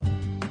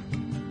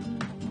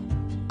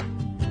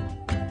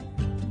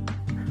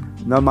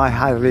no mai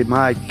haere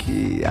mai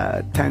ki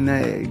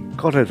tēnei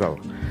kōrero.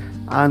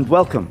 And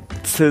welcome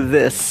to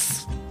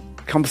this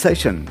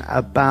conversation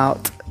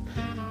about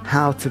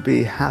how to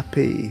be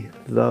happy,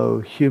 though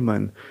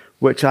human,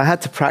 which I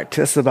had to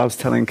practice, as I was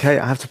telling Kate,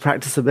 I have to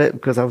practice a bit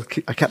because I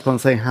kept on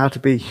saying how to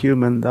be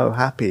human, though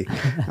happy.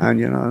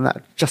 And, and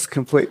that just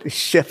completely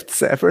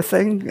shifts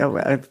everything.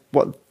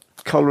 What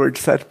Coleridge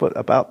said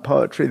about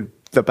poetry,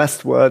 the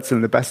best words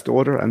in the best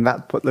order, and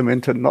that put them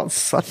into not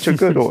such a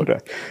good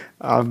order.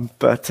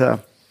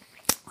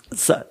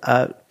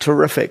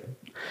 Terrific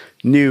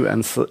new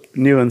and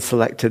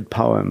selected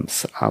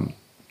poems,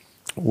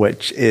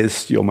 which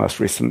is your most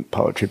recent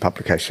poetry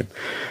publication.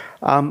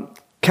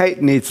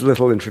 Kate needs a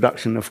little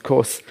introduction, of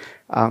course.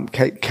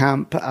 Kate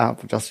Camp,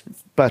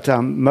 but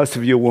most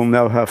of you will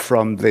know her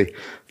from the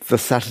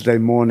Saturday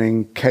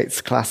morning Kate's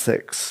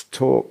Classics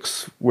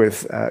talks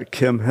with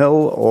Kim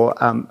Hill,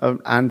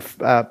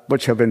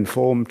 which have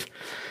informed,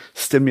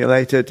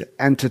 stimulated,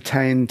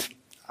 entertained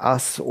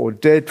us, or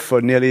did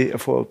for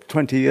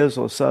 20 years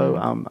or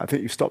so. I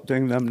think you stopped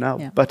doing them now,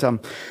 yeah.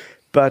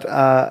 But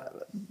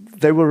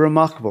they were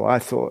remarkable, I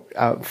thought,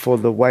 for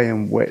the way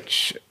in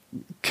which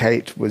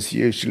Kate was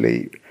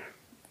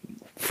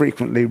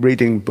frequently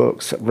reading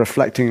books,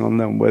 reflecting on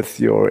them with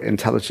your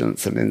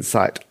intelligence and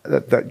insight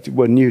that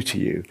were new to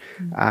you.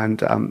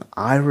 And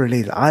I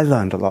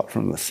learned a lot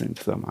from listening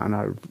to them, and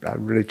I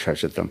really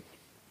treasured them.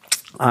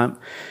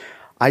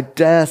 I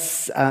dare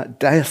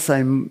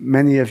say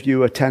many of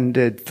you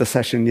attended the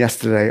session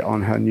yesterday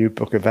on her new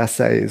book of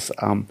essays.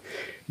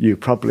 You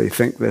probably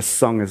think this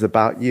song is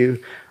about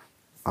you.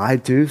 I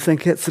do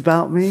think it's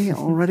about me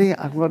already,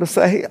 I've got to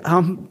say,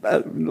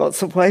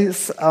 lots of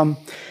ways.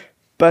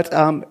 But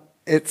I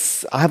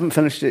haven't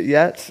finished it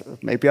yet.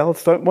 Maybe I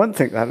won't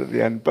think that at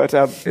the end. But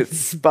it's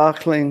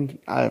sparkling,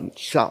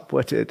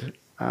 sharp-witted,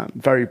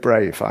 very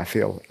brave, I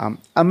feel.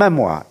 A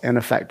memoir, in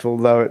effect,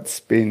 although it's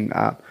being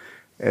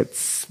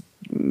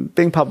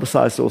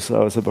publicized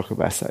also as a book of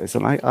essays.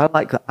 And I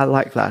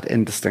like that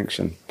in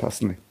distinction,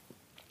 personally.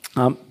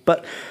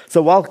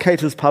 So while Kate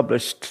has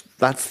published,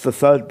 that's the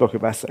third book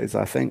of essays,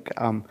 I think.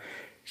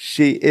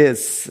 She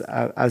is,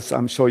 as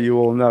I'm sure you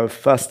all know,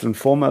 first and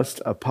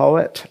foremost a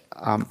poet.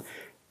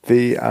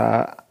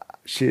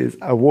 She is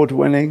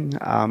award-winning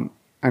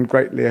and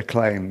greatly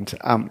acclaimed.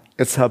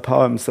 It's her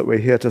poems that we're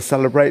here to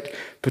celebrate,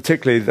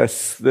 particularly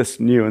this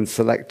new and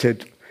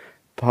selected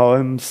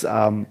poems,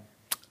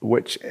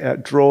 which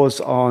draws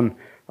on.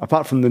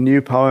 Apart from the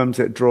new poems,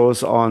 it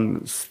draws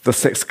on the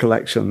 6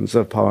 collections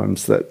of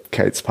poems that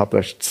Kate's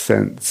published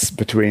since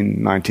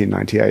between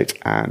 1998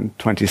 and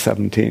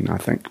 2017, I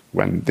think,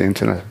 when the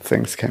Internet of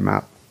Things came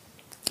out.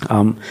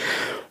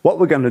 What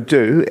we're going to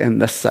do in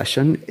this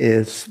session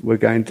is we're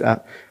going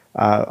to,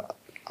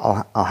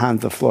 I'll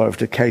hand the floor over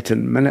to Kate in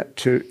a minute.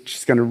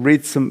 She's going to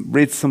read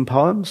some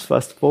poems,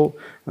 first of all,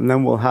 and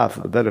then we'll have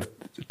a bit of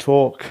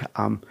talk.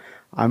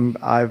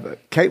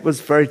 Kate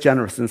was very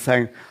generous in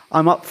saying,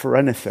 I'm up for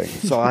anything.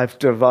 So I've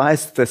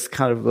devised this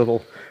kind of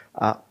little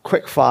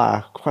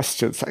quick-fire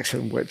question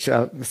section, which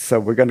so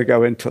we're going to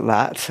go into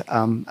that.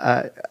 And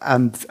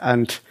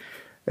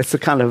it's a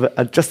kind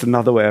of just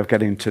another way of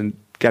getting to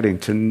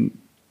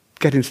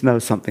know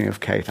something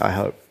of Kate, I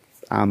hope.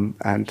 And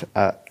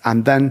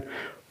then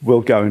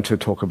we'll go into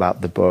talk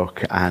about the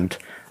book and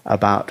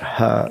about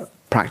her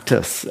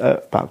practice,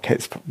 about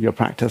your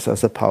practice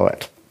as a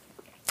poet.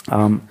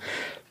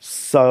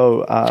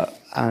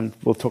 And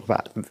we'll talk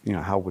about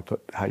how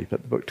you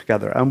put the book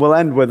together, and we'll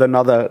end with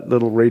another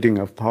little reading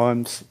of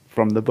poems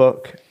from the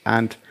book,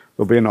 and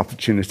there'll be an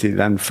opportunity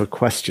then for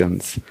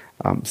questions.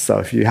 So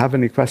if you have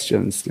any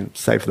questions,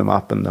 save them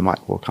up, and the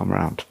mic will come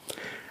around.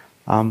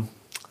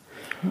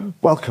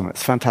 Welcome.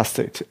 It's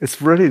fantastic.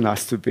 It's really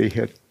nice to be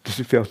here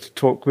to be able to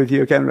talk with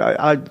you again.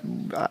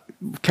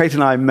 Kate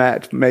and I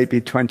met maybe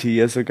 20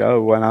 years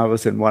ago when I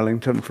was in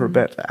Wellington for a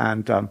bit,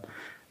 and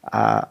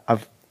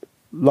I've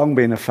long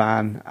been a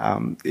fan,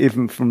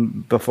 even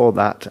from before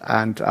that,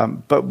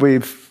 but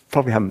we've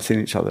probably haven't seen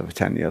each other for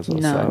 10 years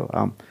or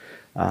so.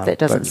 That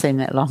doesn't seem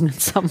that long in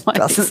some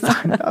ways.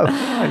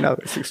 I know,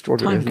 it's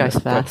extraordinary. Time goes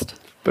fast.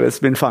 But it's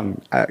been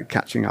fun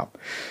catching up.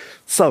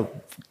 So,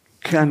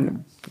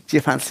 do you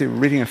fancy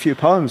reading a few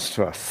poems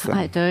to us?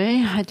 I do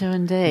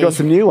indeed. You've got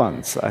some new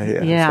ones, I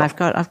hear. Yeah,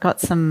 so. I've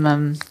got some,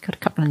 got a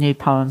couple of new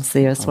poems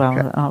there as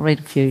well. I'll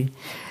read a few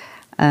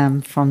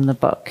from the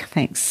book.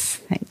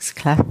 Thanks,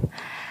 Cliff.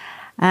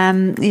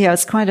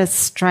 It's quite a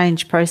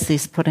strange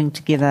process putting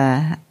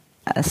together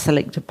a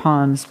selected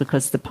poems,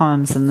 because the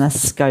poems in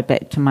this go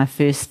back to my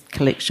first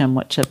collection,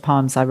 which are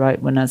poems I wrote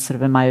when I was sort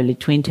of in my early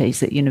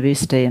 20s at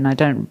university, and I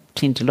don't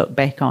tend to look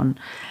back on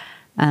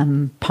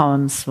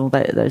poems or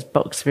those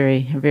books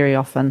very, very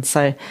often.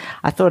 So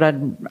I thought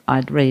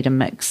I'd read a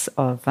mix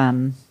of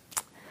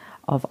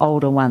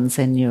older ones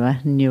and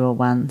newer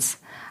ones.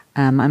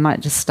 I might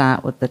just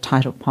start with the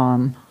title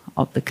poem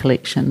of the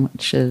collection,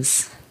 which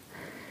is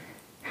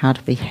How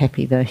to Be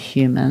Happy Though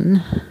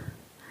Human.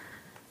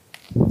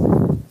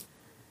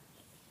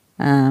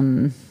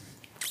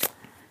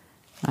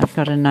 I've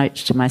got a note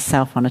to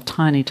myself on a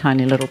tiny,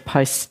 tiny little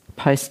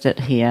post-it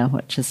here,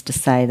 which is to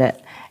say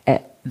that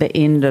at the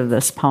end of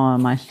this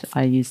poem,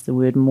 I use the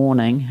word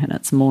morning, and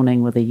it's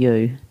morning with a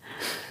U.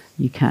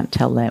 You can't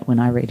tell that when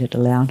I read it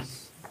aloud.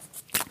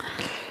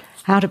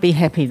 How to be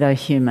happy, though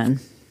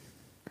human.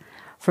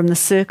 From the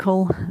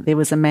circle, there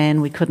was a man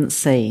we couldn't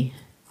see,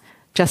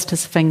 just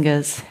his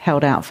fingers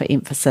held out for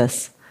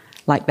emphasis,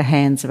 like the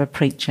hands of a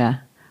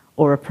preacher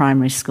or a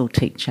primary school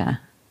teacher.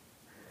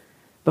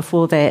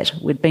 Before that,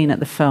 we'd been at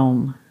the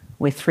film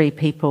where 3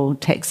 people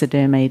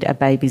taxidermied a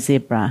baby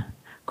zebra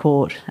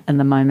caught in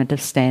the moment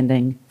of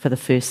standing for the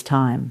first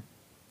time.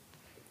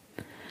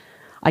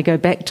 I go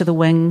back to the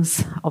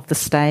wings of the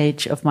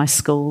stage of my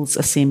school's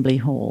assembly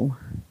hall,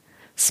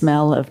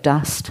 smell of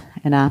dust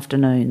and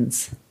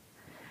afternoons.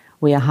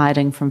 We are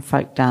hiding from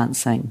folk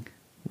dancing,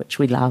 which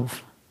we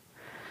love.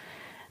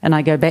 And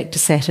I go back to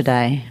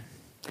Saturday.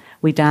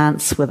 We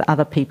dance with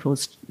other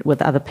people's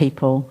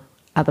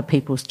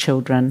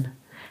children,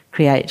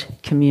 create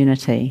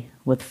community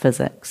with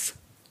physics.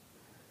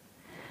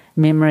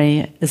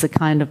 Memory is a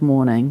kind of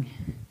mourning.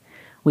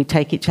 We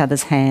take each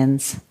other's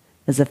hands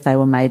as if they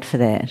were made for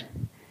that,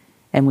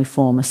 and we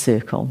form a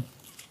circle.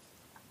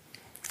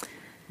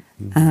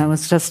 I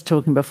was just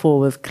talking before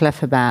with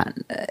Cliff about,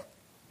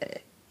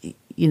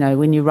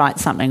 when you write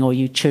something or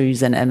you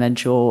choose an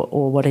image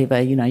or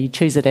whatever, you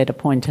choose it at a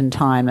point in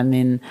time, and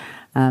then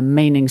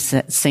meanings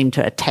seem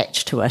to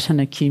attach to it and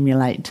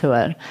accumulate to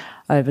it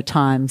over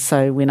time.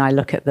 So when I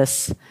look at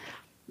this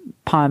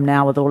poem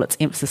now with all its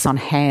emphasis on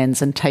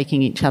hands and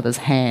taking each other's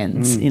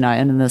hands,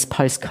 and in this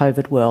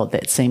post-COVID world,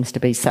 that seems to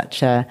be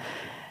such a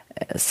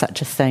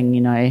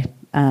thing,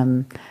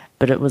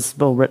 but it was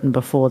all written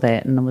before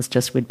that, and it was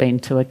just we'd been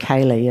to a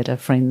ceilidh at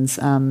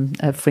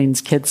a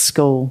friend's kids'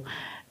 school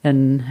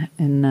and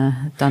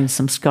done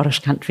some Scottish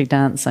country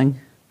dancing.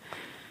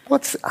 Can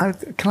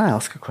I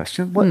ask a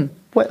question?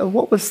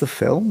 What was the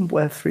film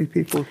where 3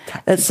 people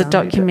taxidermied? It's a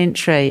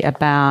documentary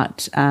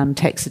about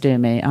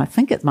taxidermy. I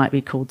think it might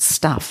be called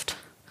Stuffed.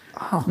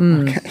 Oh,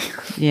 okay.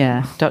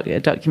 Yeah, a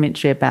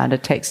documentary about a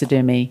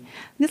taxidermy.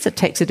 I think it's a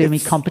taxidermy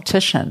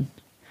competition.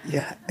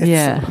 Yeah.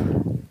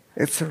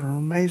 It's an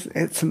amazing.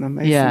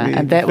 Yeah,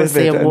 and that was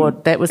the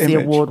award. That was the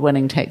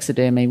award-winning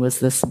taxidermy. Was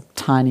this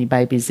tiny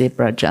baby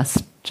zebra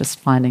just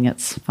finding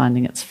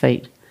its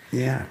feet?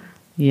 Yeah.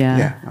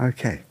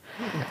 Okay.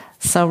 Yeah.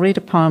 So I'll read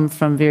a poem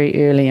from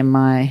very early in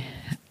my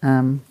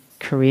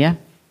career.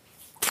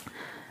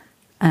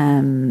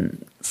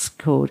 It's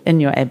called "In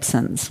Your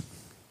Absence."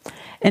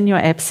 In your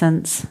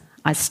absence,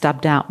 I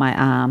stubbed out my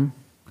arm,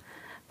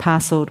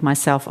 parcelled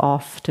myself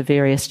off to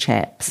various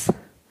chaps.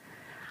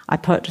 I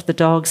put the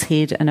dog's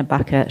head in a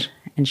bucket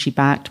and she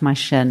barked my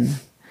shin.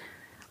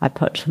 I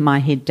put my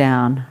head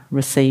down,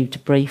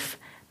 received brief,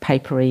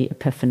 papery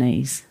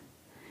epiphanies.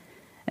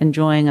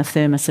 Enjoying a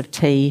thermos of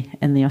tea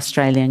in the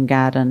Australian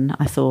garden,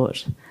 I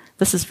thought,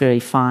 this is very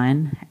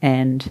fine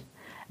and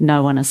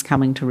no one is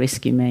coming to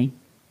rescue me.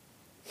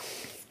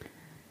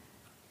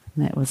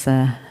 And that was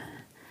a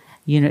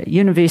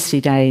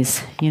university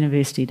days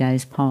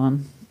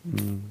poem.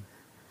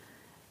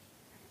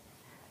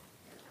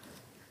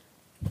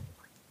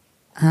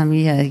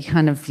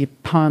 Your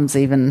poems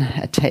even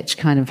attach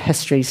kind of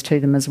histories to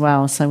them as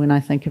well. So when I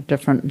think of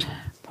different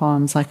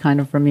poems, I kind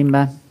of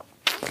remember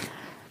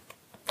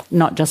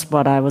not just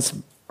where I was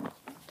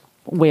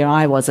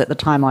at the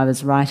time I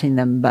was writing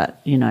them,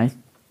 but,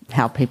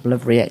 how people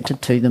have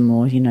reacted to them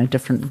or,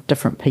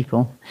 different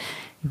people.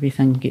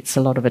 Everything gets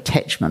a lot of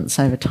attachments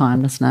over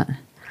time, doesn't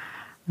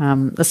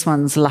it? This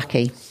one's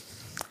Lucky.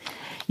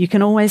 You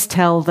can always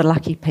tell the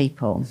lucky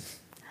people.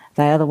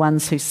 They are the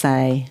ones who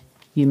say,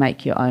 you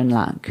make your own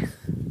luck.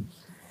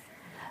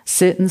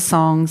 Certain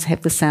songs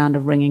have the sound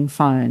of ringing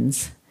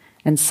phones,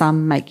 and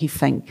some make you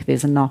think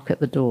there's a knock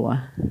at the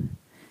door.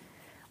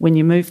 When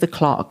you move the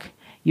clock,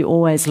 you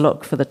always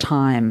look for the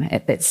time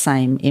at that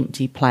same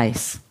empty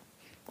place.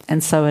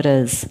 And so it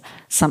is,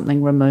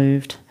 something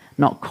removed,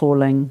 not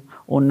calling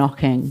or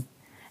knocking.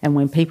 And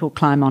when people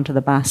climb onto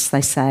the bus,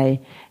 they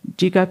say,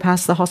 do you go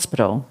past the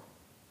hospital?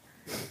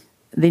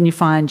 Then you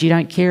find you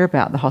don't care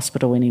about the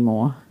hospital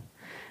anymore.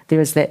 There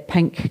is that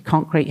pink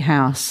concrete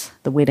house,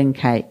 the wedding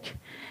cake,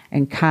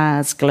 and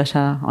cars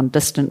glitter on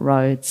distant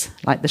roads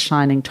like the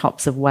shining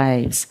tops of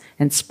waves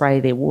and spray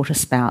their water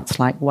spouts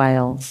like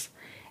whales.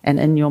 And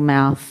in your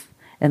mouth,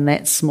 in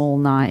that small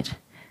night,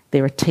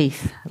 there are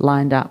teeth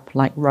lined up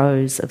like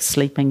rows of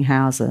sleeping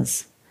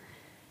houses.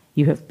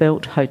 You have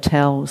built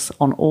hotels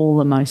on all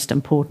the most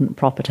important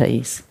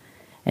properties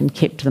and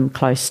kept them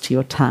close to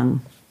your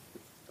tongue.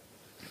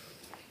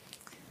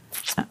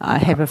 I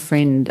have a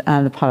friend,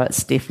 the poet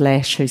Steph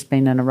Lash, who's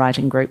been in a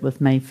writing group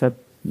with me for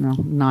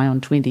nigh on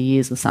 20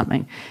 years or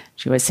something.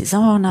 She always says,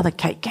 another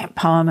Kate Camp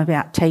poem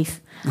about teeth.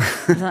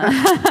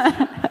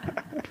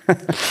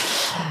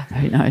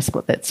 Who knows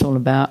what that's all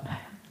about.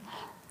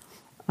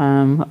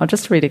 I'll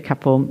just read a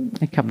couple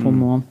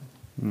more.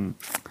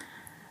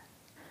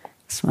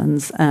 This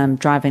one's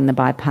Driving the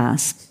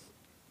Bypass.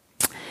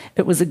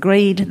 It was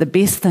agreed the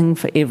best thing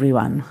for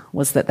everyone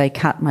was that they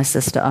cut my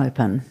sister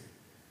open.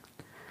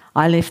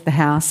 I left the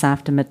house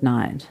after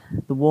midnight,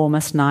 the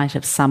warmest night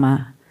of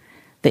summer,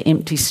 the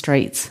empty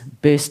streets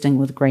bursting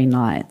with green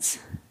lights.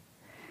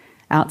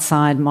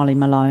 Outside Molly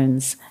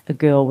Malone's, a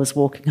girl was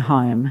walking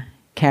home,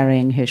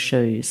 carrying her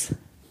shoes.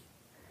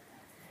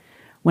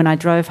 When I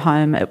drove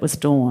home, it was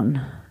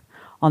dawn.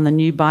 On the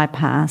new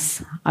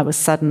bypass, I was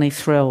suddenly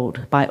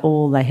thrilled by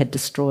all they had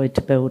destroyed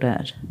to build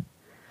it.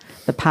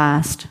 The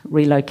past,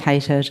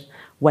 relocated,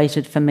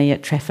 waited for me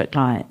at traffic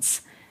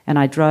lights, and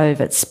I drove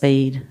at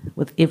speed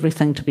with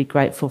everything to be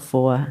grateful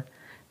for,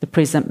 the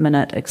present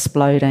minute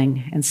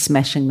exploding and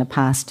smashing the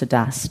past to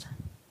dust.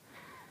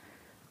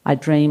 I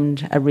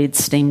dreamed a red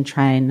steam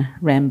train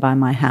ran by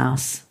my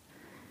house,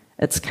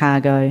 its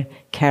cargo,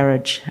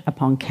 carriage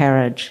upon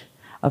carriage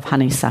of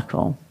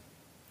honeysuckle.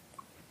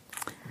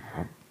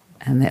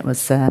 And that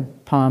was a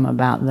poem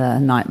about the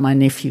night my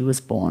nephew was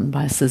born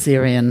by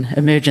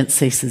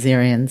emergency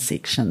caesarean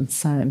section.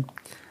 So,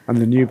 and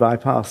the new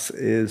bypass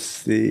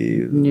is the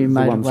new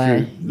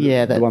motorway,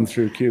 the one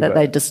through Cuba. That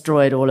they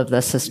destroyed all of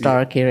this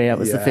historic area. It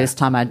was the first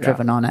time I'd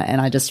driven on it,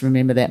 and I just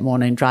remember that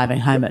morning driving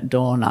home at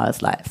dawn. I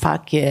was like,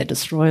 "Fuck yeah,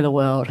 destroy the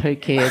world. Who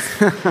cares?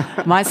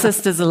 My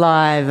sister's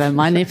alive, and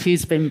my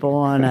nephew's been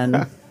born,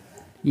 and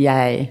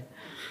yay,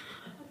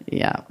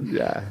 yeah."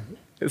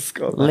 It's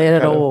got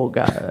let it all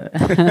go.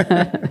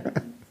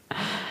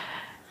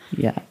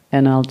 Yeah,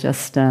 and I'll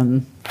just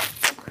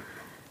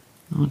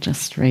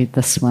read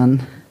this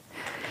one.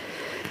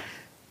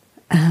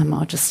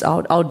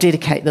 I'll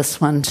dedicate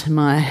this one to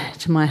my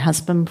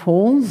husband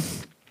Paul.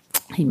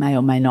 He may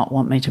or may not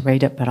want me to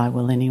read it, but I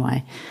will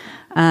anyway.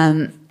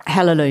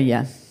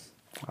 Hallelujah.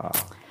 Oh.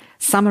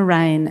 Summer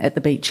rain at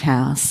the beach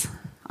house.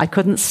 I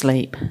couldn't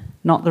sleep.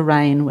 Not the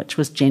rain, which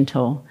was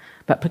gentle,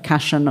 but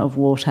percussion of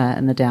water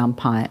in the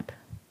downpipe.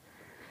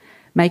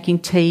 Making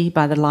tea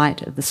by the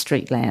light of the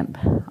street lamp,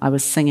 I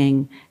was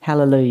singing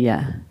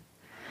Hallelujah.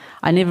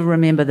 I never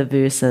remember the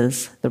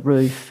verses, the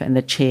roof and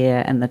the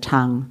chair and the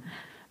tongue,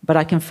 but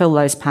I can fill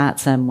those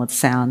parts in with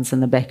sounds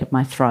in the back of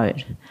my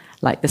throat,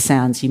 like the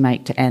sounds you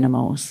make to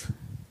animals.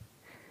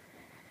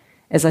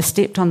 As I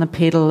stepped on the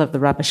pedal of the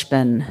rubbish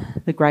bin,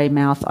 the grey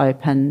mouth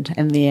opened,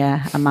 and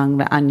there, among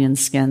the onion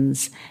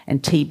skins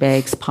and tea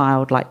bags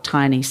piled like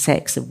tiny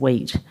sacks of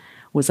wheat,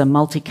 was a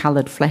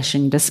multicoloured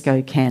flashing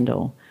disco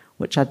candle,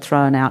 which I'd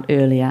thrown out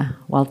earlier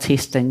while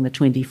testing the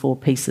 24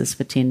 pieces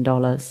for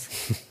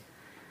 $10.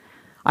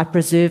 I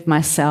preserved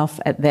myself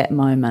at that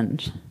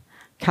moment,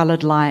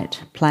 coloured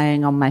light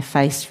playing on my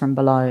face from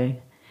below,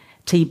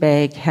 tea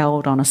bag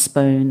held on a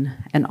spoon,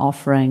 an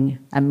offering,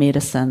 a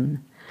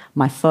medicine,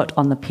 my foot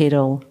on the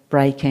pedal,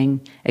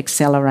 braking,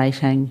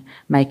 accelerating,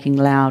 making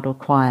loud or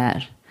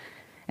quiet,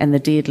 and the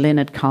dead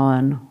Leonard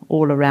Cohen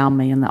all around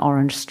me in the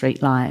orange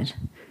street light,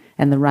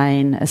 and the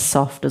rain as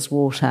soft as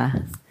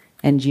water,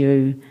 and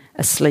you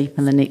asleep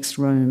in the next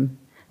room,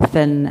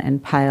 thin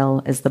and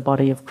pale as the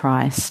body of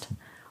Christ,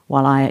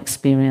 while I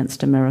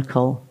experienced a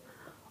miracle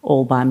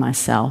all by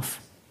myself.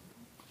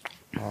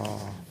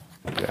 Oh,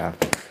 yeah.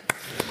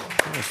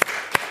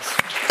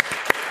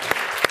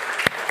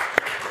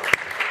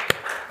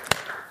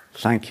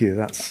 Thank you.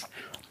 That's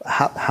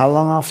how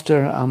long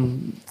after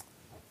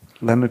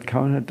Leonard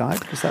Cohen had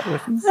died was that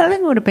written? I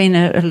think it would have been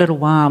a little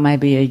while,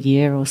 maybe a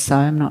year or so.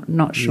 I'm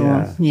not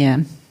sure.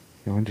 Yeah.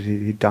 When did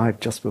he died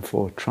just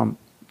before Trump?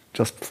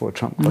 Just before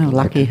Trump got elected,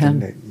 lucky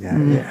him.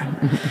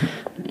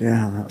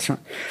 Yeah, that's right.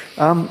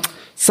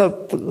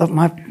 So look,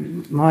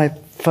 my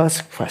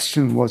first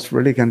question was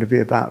really going to be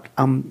about.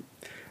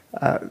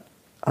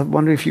 I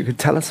wonder if you could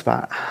tell us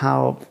about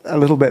a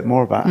little bit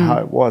more about how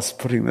it was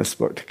putting this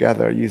book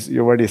together.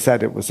 You already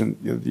said it wasn't.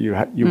 You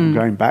were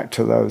going back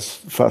to those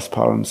first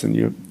poems,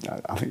 and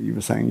I think you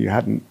were saying you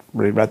hadn't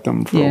really read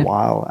them for a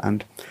while,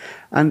 and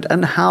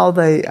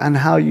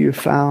how you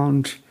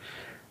found.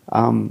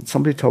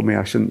 Somebody told me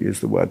I shouldn't use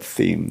the word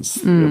themes,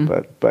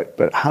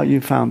 but how you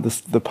found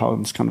the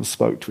poems kind of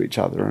spoke to each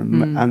other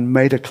and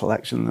made a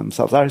collection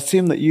themselves. I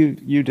assume that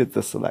you did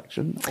the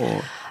selection,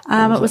 or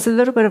it was a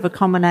little bit of a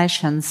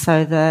combination.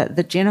 So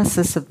the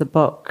genesis of the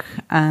book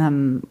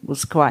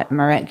was quite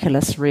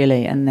miraculous,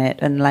 really, in that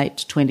in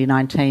late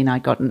 2019 I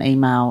got an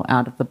email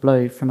out of the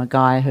blue from a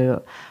guy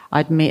who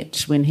I'd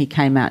met when he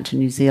came out to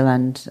New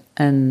Zealand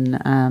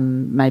in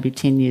maybe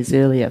 10 years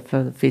earlier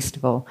for the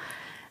festival.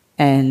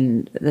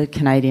 And the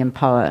Canadian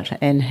poet,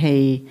 and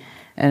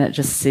it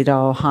just said,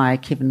 "Oh, hi,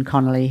 Kevin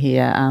Connolly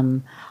here.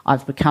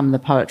 I've become the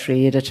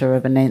poetry editor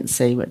of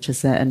Anansi, which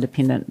is an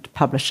independent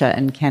publisher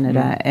in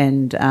Canada,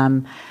 and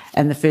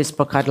the first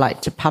book I'd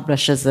like to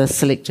publish is a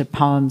selection of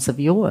poems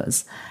of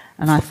yours."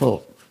 And I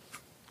thought,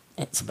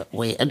 that's a bit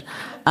weird.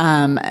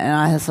 And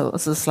I thought,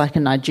 this is like a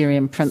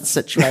Nigerian prince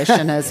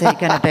situation. Is he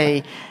going to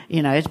be,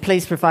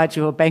 please provide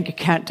your bank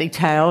account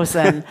details?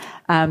 And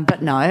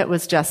but no, it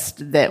was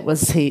just that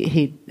was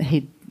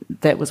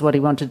that was what he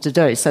wanted to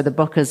do. So the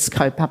book is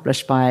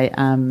co-published by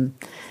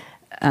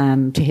Te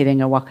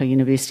Herenga Waka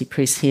University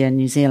Press here in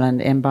New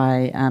Zealand, and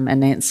by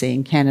Anansi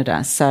in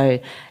Canada. So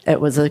it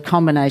was a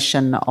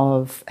combination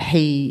of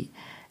he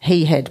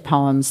had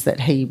poems that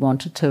he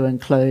wanted to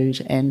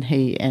include, and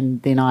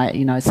then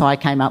I, so I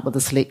came up with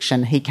a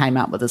selection, he came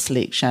up with a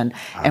selection,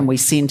 and we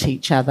sent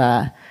each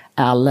other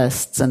our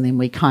lists, and then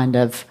we kind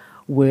of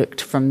worked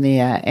from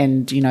there.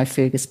 And,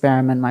 Fergus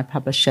Barrowman, my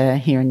publisher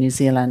here in New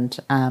Zealand,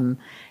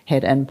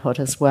 had input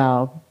as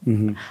well.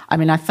 Mm-hmm. I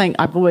mean, I think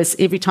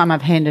every time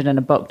I've handed in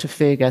a book to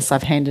Fergus,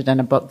 I've handed in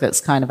a book that's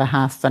kind of a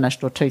half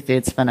finished or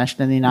 2/3 finished,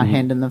 and then I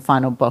hand in the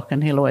final book,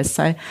 and he'll always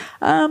say,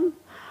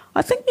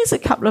 I think there's a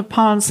couple of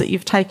poems that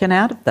you've taken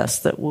out of this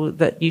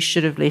that you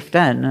should have left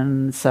in.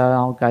 And so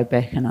I'll go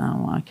back and,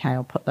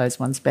 I'll put those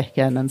ones back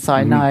in. And so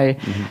I know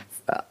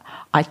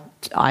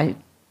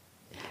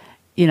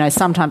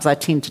sometimes I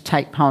tend to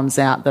take poems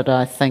out that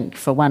I think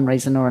for one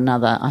reason or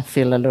another I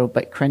feel a little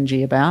bit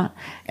cringy about.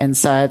 And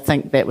so I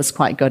think that was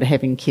quite good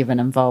having Kevin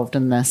involved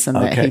in this, and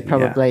that he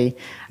probably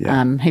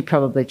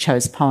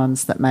chose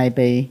poems that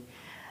maybe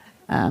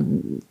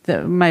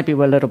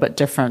were a little bit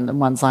different than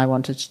ones I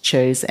wanted to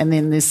choose. And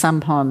then there's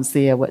some poems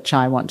there which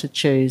I want to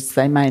choose.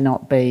 They may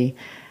not be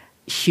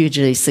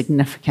hugely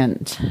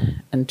significant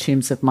in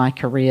terms of my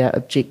career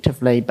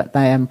objectively, but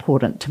they are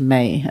important to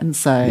me. And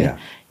so,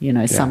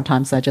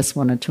 sometimes I just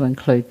wanted to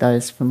include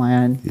those for my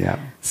own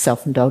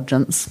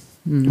self-indulgence.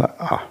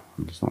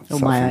 It's not or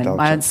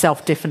my own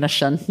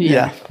self-definition.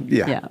 Yeah.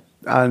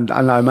 And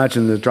I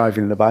imagine the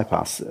Driving the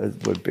Bypass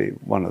would be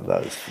one of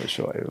those for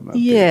sure.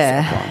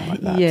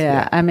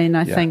 I mean,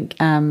 I think,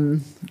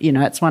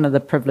 it's one of the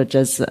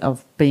privileges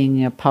of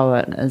being a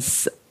poet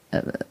is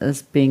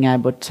being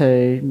able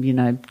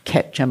to,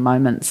 capture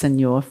moments in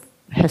your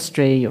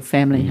history, your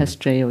family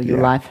history, or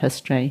your life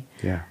history,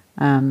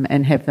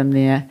 and have them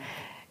there.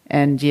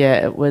 And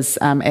it was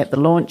at the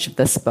launch of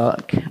this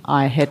book,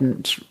 I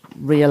hadn't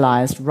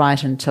realised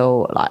right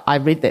until I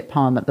read that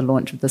poem at the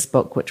launch of this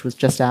book, which was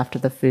just after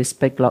the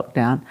first big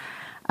lockdown.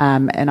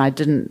 And I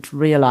didn't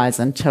realise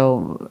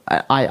until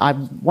I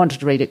wanted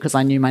to read it because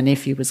I knew my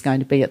nephew was going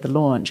to be at the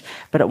launch,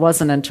 but it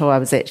wasn't until I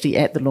was actually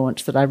at the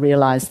launch that I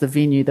realised the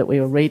venue that we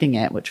were reading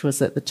at, which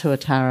was at the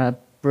Tuatara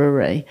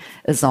Brewery,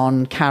 is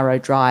on Caro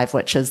Drive,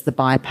 which is the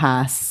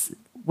bypass.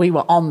 We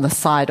were on the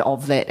side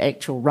of that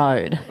actual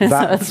road. So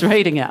I was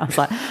reading it. I was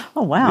like,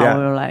 oh, wow. Yeah.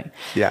 We were like,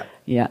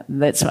 yeah,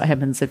 that's what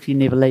happens if you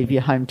never leave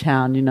your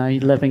hometown.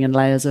 You're living in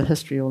layers of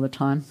history all the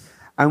time.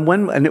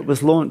 And it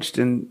was launched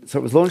in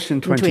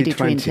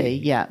 2020,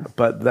 yeah.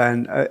 But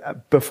then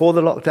before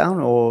the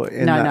lockdown, or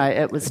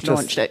it was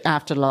launched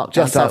after lockdown,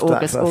 just so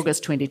after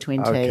August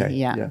 2020. Okay,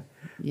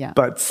 yeah.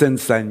 But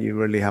since then, you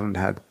really haven't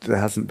there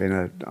hasn't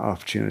been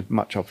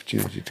much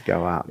opportunity to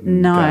go out.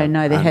 No,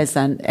 there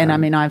hasn't. And I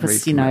mean, I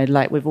was,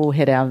 like we've all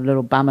had our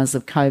little bummers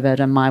of COVID,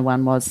 and my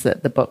one was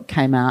that the book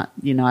came out.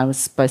 I was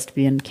supposed to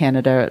be in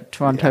Canada at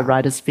Toronto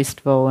Writers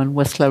Festival and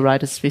Whistler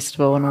Writers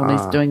Festival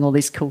and doing all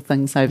these cool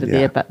things over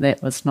there, but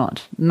that was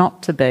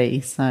not to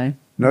be. So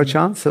no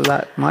chance of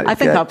that. I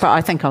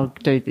think I'll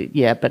do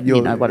but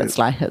you know what it's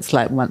like. It's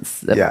like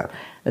once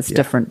it's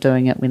different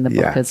doing it when the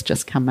book has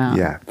just come out.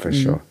 Yeah, for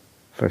sure.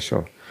 For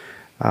sure.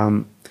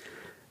 And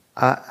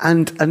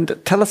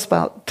tell us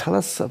about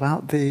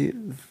the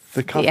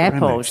cover the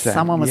apples. Image then.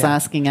 Someone was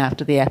asking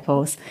after the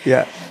apples.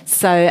 Yeah.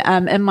 So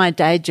in my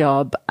day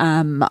job,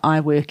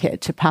 I work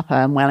at Te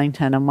Papa in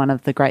Wellington, and one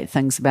of the great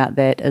things about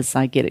that is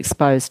I get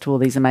exposed to all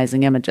these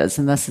amazing images,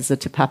 and this is a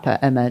Te Papa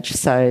image.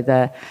 So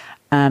the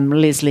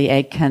Leslie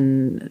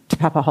Adkin, Te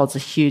Papa holds a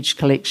huge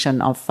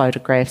collection of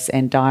photographs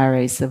and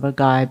diaries of a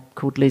guy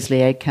called Leslie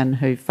Adkin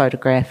who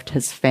photographed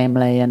his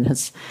family and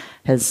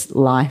his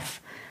life,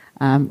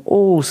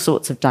 all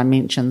sorts of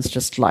dimensions,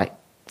 just like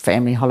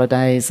family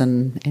holidays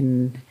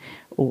and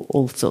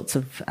all sorts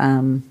of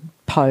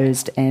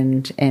posed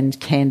and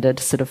candid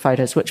sort of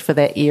photos, which for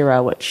that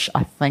era, which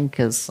I think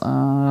is,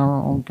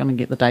 I'm going to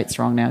get the dates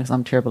wrong now because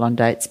I'm terrible on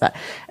dates, but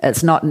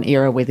it's not an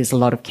era where there's a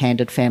lot of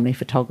candid family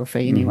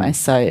photography anyway,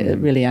 so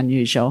really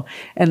unusual.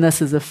 And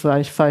this is a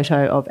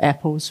photo of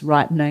apples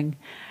ripening,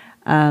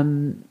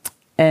 and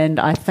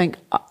I think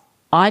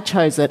I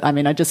chose it. I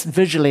mean, I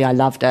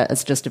loved it.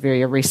 It's just a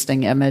very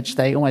arresting image.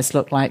 They almost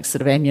look like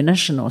sort of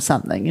ammunition or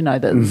something,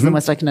 there's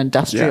almost like an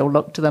industrial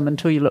look to them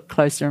until you look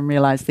closer and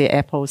realise they're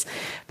apples.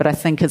 But I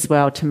think as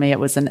well, to me, it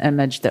was an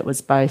image that was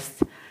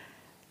both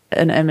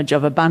an image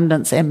of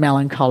abundance and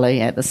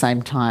melancholy at the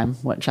same time,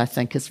 which I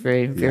think is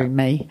very, very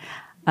me.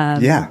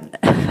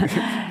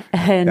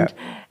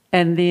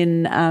 And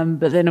then,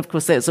 but then, of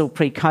course, that's all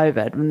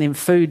pre-COVID, and then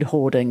food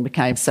hoarding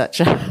became such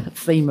a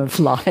theme of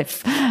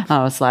life.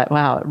 I was like,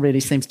 wow, it really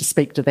seems to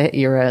speak to that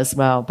era as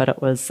well. But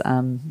it was,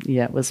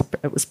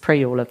 it was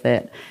pre all of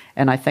that.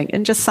 And I think,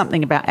 and just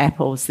something about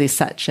apples, there's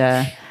such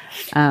a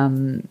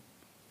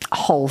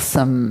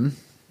wholesome,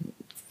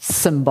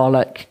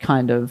 symbolic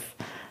kind of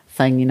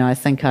thing. I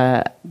think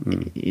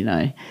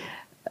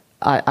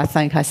I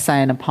think I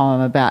say in a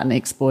poem about an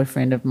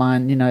ex-boyfriend of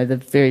mine, the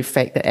very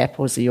fact that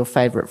apples are your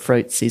favourite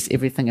fruit says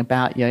everything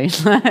about you.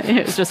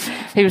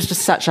 He was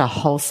just such a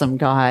wholesome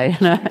guy.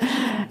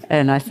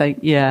 And I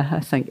think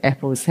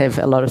apples have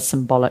a lot of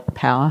symbolic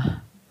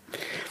power.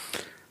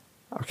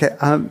 Okay,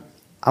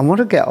 I want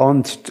to get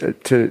on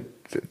to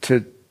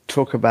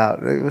talk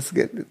about,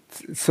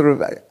 sort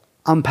of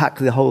unpack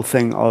the whole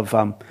thing of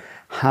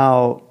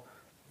how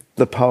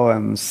the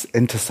poems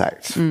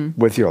intersect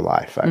with your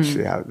life,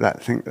 actually.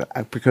 That thing,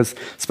 because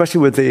especially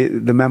with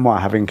the memoir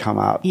having come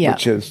out,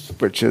 which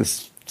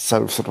is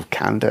so sort of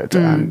candid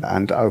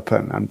and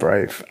open and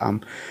brave.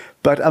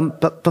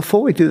 But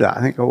before we do that,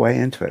 I think a way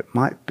into it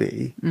might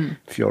be,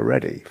 if you're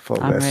ready for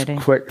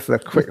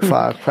the quick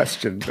fire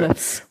question,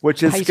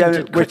 which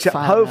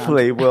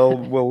hopefully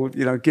will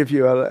give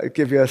you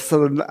a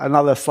sort of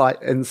another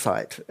slight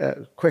insight,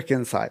 quick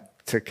insight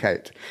to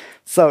Kate.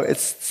 So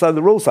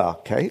the rules are,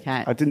 Kate.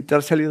 Okay. Did I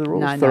tell you the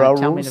rules? No, there are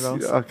tell rules. Me the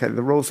rules. Okay,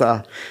 the rules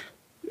are.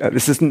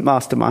 This isn't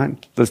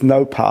mastermind. There's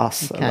no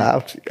pass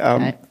allowed.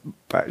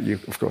 But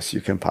of course,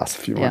 you can pass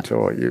if you want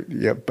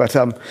to. But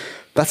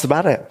that's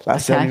about it.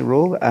 That's the only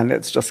rule. And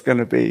it's just going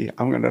to be,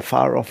 I'm going to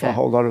fire off a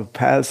whole lot of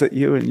pairs at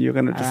you, and you're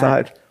going to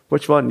decide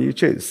which one you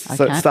choose. Okay.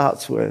 So it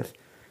starts with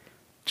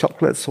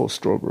chocolates or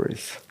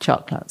strawberries?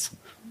 Chocolates.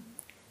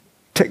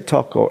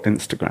 TikTok or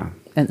Instagram?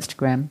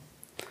 Instagram.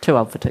 Too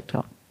old for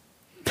TikTok.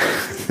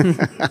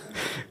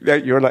 Yeah,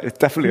 you're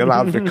definitely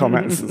allowed the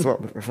comments as well,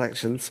 the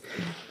reflections.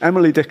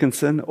 Emily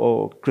Dickinson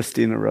or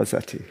Christina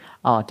Rossetti?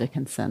 Oh,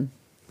 Dickinson.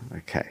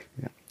 Okay.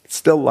 Yeah.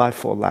 Still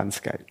life or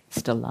landscape?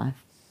 Still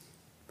life.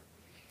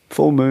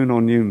 Full moon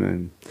or new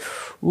moon?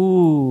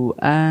 Ooh,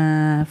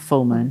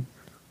 full moon.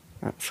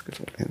 That's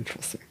good.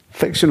 Interesting.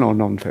 Fiction or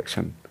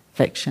non-fiction?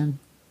 Fiction.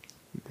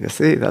 You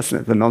see, that's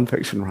it. The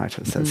non-fiction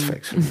writer says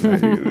fiction.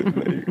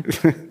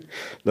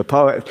 The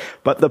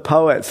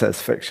poet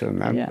says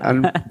fiction,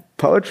 and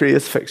poetry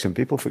is fiction.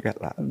 People forget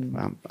that.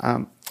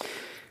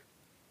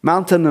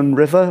 Mountain and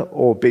river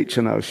or beach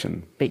and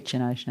ocean? Beach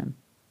and ocean.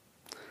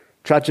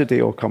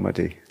 Tragedy or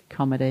comedy?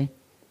 Comedy.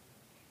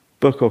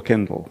 Book or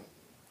Kindle?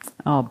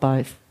 Oh,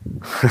 both.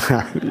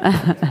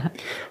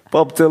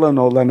 Bob Dylan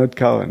or Leonard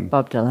Cohen?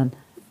 Bob Dylan.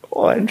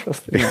 Oh,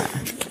 interesting. Yeah.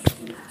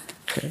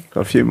 Okay,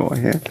 got a few more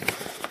here.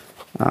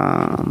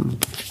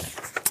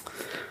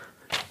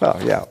 Well,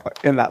 yeah,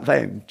 in that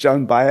vein,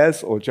 Joan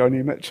Baez or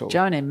Joni Mitchell?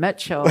 Joni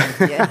Mitchell,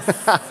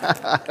 yes.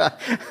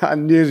 I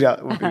knew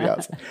that would be the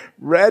answer.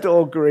 Red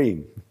or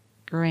green?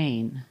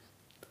 Green.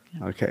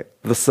 Okay.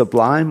 The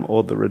sublime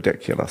or the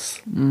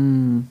ridiculous?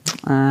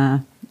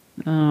 The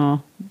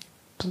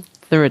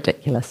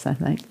ridiculous, I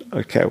think.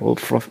 Okay, well,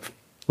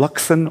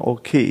 Luxon or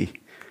Key?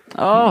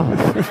 Oh.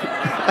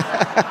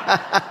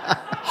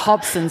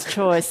 Hobson's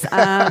choice.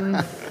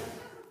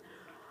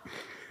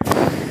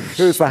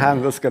 Who's the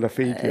hand that's going to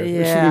feed you?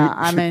 Yeah,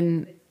 I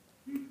mean,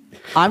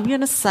 I'm going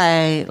to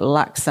say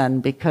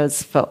Luxon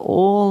because for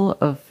all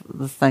of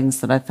the things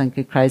that I think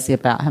are crazy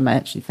about him, I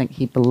actually think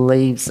he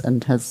believes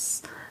in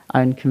his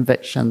own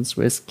convictions,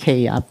 whereas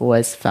Key I've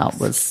always felt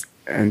was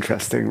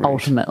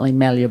ultimately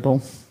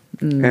malleable.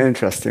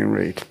 Interesting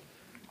read.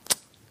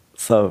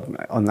 So,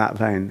 on that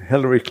vein,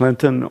 Hillary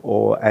Clinton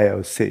or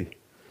AOC?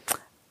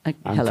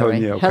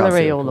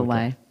 Hillary all the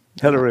way.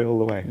 Hillary all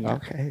the way. Yeah.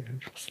 Okay,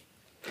 interesting.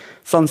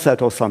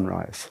 Sunset or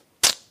sunrise?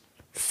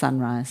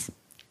 Sunrise.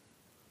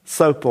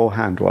 Soap or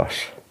hand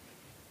wash?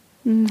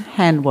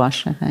 Hand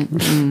wash, I think.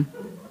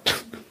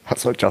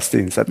 That's what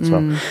Justine said as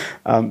well.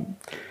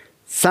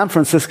 San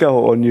Francisco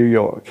or New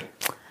York?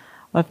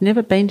 Well, I've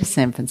never been to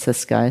San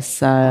Francisco,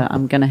 so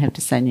I'm going to have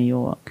to say New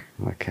York.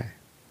 Okay.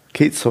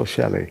 Keats or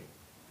Shelley?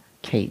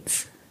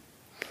 Keats.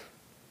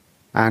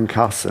 Anne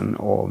Carson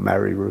or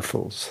Mary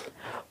Ruffles?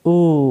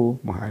 Ooh.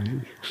 Why?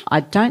 I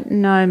don't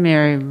know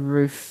Mary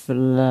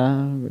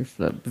Ruffler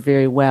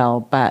very well,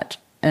 but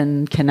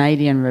in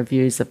Canadian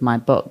reviews of my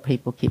book,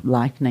 people keep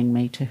likening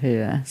me to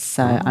her,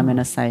 so I'm going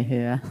to say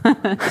her.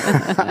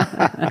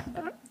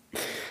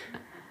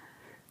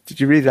 Did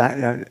you read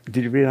that?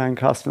 Did you read Anne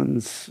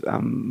Carson's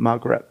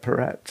Margaret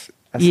Perret?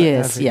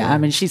 Yes, yeah. I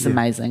mean, she's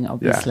amazing,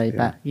 obviously,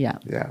 but yeah.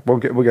 Yeah, we'll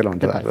get on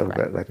to that a little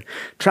bit later.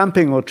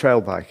 Tramping or trail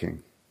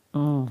biking?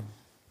 Oh,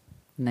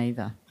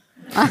 neither.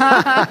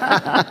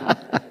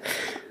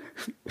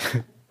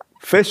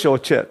 Fish or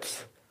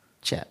chips?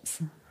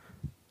 Chips.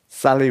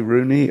 Sally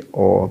Rooney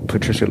or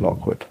Patricia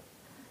Lockwood?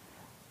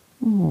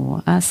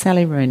 Oh,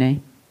 Sally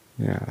Rooney.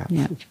 Yeah.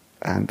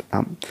 And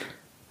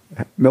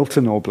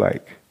Milton or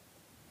Blake?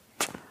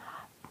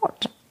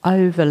 Not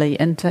overly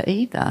into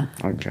either.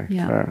 Okay,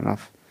 fair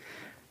enough.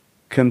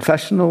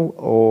 Confessional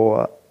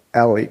or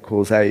L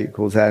equals A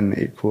equals N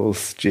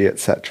equals G,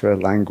 etc.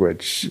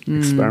 language,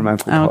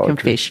 experimental poetry?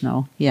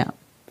 Confessional, yeah.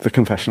 The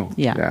confessional?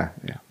 Yeah.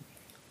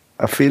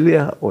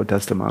 Ophelia or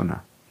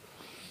Desdemona?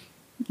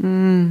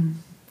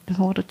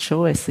 What a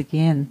choice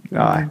again.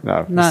 No.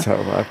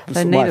 So,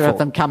 neither of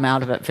them come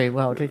out of it very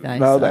well, do they?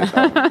 No, they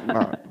don't.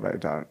 No, they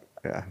don't.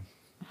 Yeah.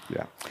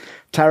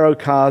 Tarot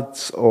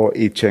cards or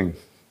I Ching?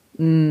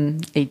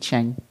 I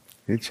Ching.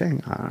 I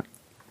Ching, all right.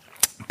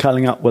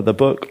 Curling up with a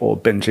book or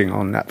binging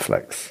on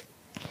Netflix?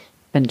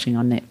 Binging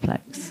on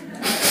Netflix.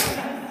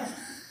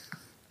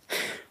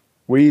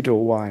 Weed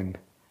or wine?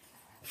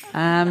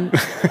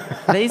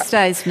 These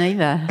days,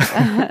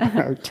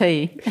 neither.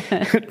 Tea.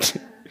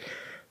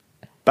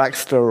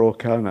 Baxter or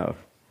Kerno?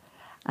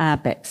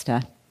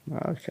 Baxter.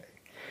 Okay.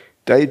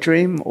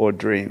 Daydream or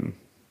dream?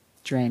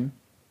 Dream.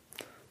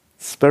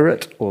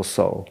 Spirit or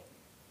soul?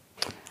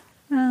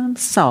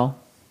 Soul.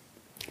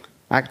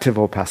 Active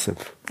or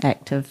passive?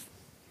 Active.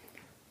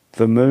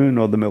 The moon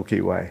or the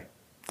Milky Way?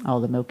 Oh,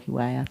 the Milky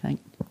Way, I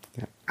think.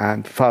 Yeah.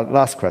 And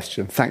last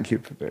question. Thank you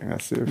for doing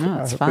this.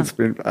 No, it's fun. It's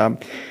been,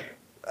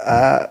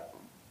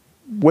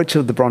 which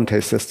of the Bronte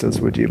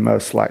sisters would you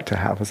most like to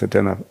have as a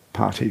dinner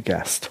party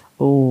guest?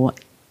 Oh,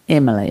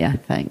 Emily, I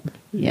think.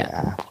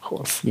 Yeah, of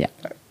course. Yeah.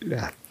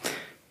 Yeah.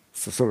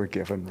 It's a sort of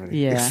given, really.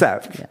 Yeah.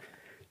 Except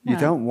you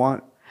don't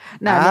want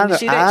no,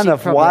 Anne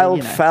of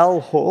probably,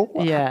 Wildfell Hall.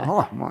 Yeah.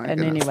 Oh, my and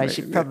goodness anyway, me.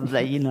 she'd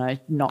probably,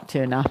 not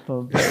turn up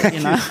or,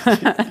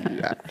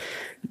 Yeah.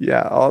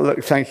 Yeah. Oh,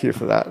 look, thank you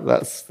for that.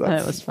 That was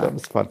fun. That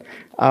was fun.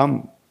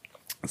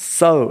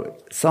 So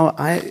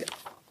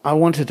I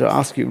wanted to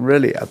ask you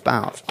really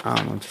about,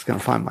 I'm just going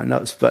to find my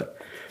notes, but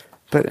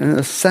in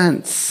a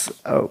sense,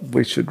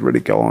 we should really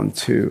go on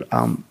to,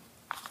 I'm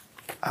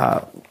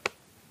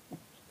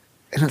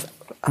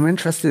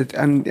interested,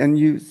 and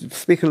you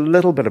speak a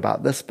little bit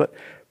about this, but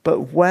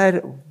where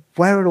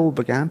it all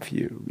began for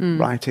you,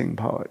 writing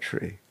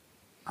poetry,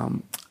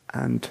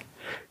 and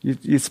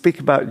you speak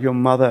about your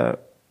mother.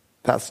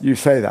 You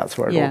say that's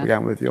where it all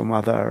began, with your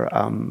mother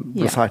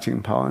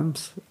reciting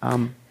poems.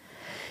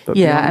 But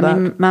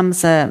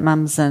Mum's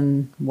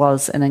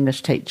was an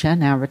English teacher,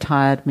 now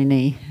retired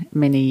many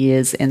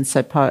years, and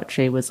so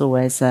poetry was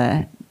always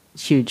a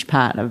huge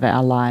part of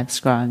our lives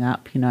growing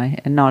up,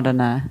 and not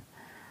in a.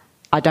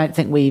 I don't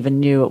think we even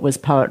knew it was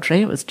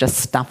poetry. It was just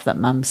stuff that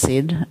Mum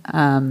said.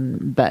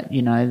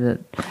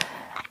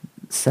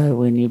 So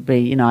when you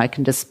be, I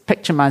can just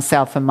picture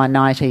myself in my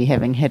nightie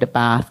having had a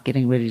bath,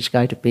 getting ready to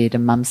go to bed,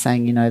 and Mum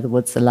saying, the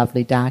woods are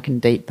lovely, dark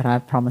and deep, but I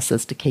have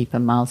promises to keep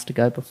and miles to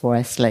go before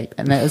I sleep.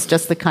 And that was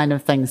just the kind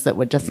of things that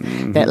were just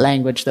that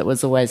language that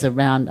was always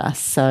around us.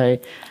 So,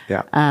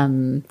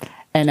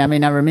 and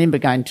I remember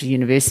going to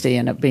university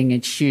and it being a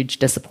huge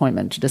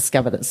disappointment to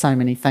discover that so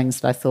many things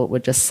that I thought were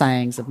just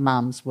sayings of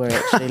Mum's were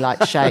actually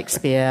like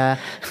Shakespeare,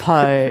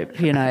 Pope,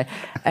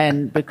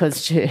 and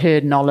because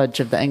her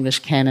knowledge of the English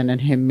canon and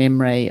her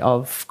memory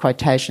of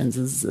quotations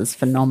is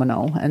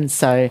phenomenal. And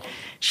so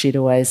she'd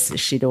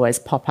always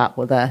pop up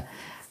with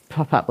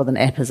an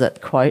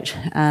apposite quote.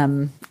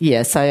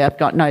 So I've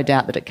got no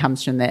doubt that it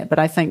comes from that. But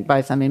I think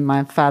both,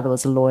 my father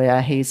was a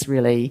lawyer. He's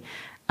really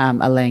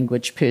a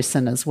language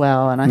person as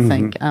well, and I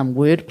think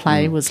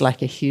wordplay was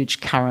like a huge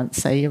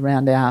currency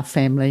around our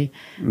family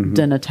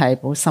dinner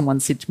table. Someone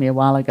said to me a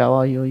while ago,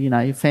 "Oh,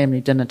 your family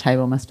dinner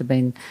table must have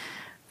been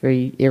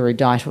very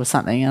erudite or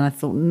something," and I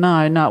thought,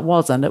 no, it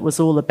wasn't. It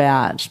was all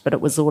about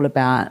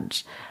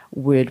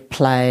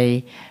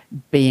wordplay,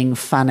 being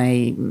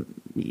funny.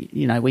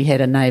 We had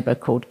a neighbour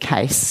called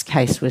Case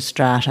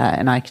Westrata,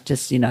 and I could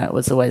just, it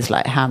was always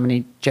like, how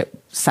many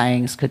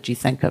sayings could you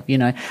think of?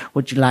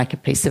 Would you like a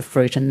piece of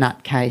fruit and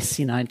nut case?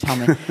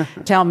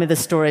 Tell me the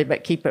story,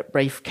 but keep it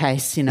brief,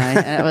 Case. And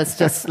it was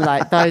just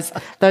like those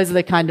are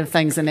the kind of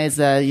things. And as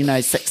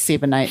a 6,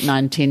 7, 8,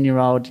 9,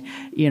 10-year-old,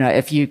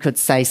 if you could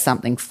say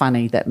something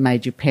funny that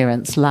made your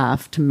parents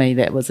laugh, to me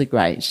that was a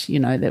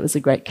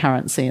great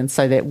currency. And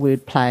so that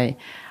wordplay,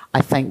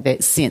 I think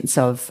that sense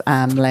of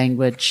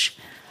language.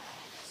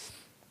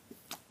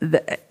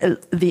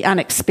 The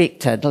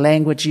unexpected,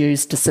 language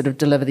used to sort of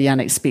deliver the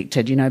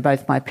unexpected.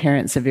 Both my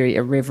parents are very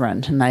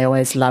irreverent and they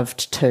always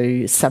loved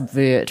to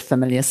subvert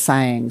familiar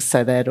sayings.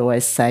 So they'd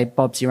always say,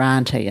 Bob's your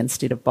auntie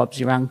instead of Bob's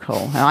your uncle.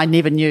 And I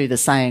never knew the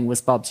saying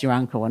was Bob's your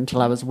uncle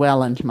until I was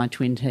well into my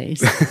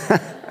 20s.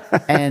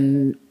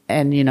 and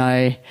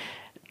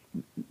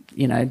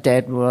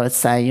Dad would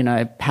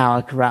say,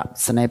 power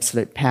corrupts and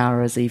absolute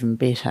power is even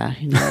better,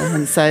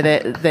 And so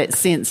that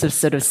sense of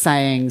sort of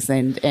sayings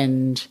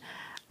and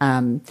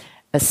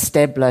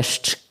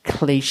established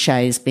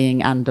cliches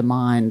being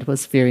undermined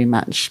was very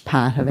much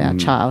part of our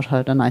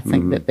childhood, and I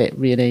think that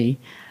really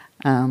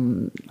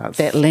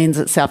that lends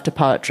itself to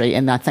poetry,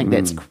 and I think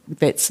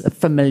that's a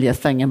familiar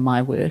thing in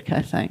my work,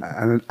 I think.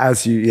 And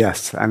as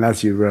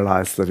you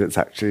realise that it's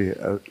actually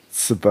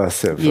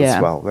subversive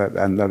as well,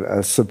 and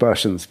that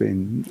subversion's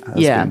been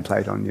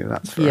played on you.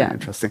 That's very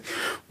interesting.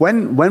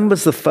 When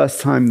was the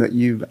first time that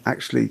you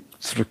actually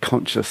sort of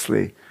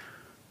consciously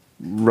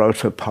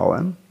wrote a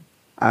poem?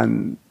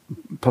 And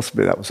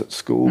possibly that was at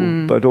school,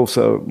 but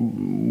also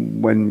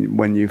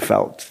when you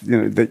felt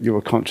that you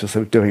were conscious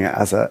of doing it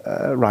as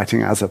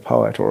writing as a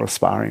poet or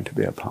aspiring to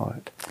be a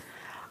poet.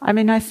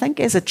 I think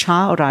as a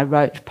child I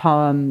wrote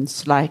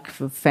poems like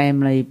for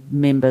family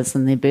members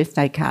and their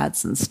birthday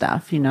cards and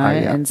stuff,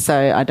 and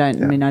so I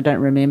don't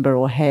remember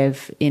or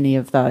have any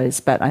of those,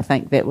 but I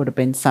think that would have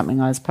been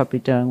something I was probably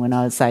doing when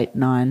I was 8,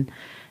 9,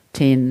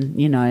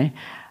 10,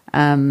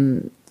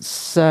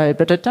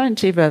 but I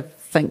don't ever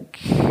think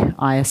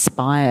I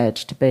aspired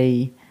to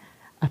be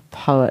a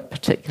poet,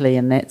 particularly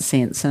in that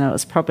sense, and it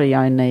was probably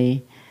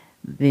only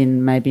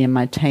then maybe in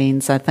my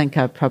teens, I think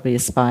I probably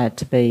aspired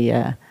to be,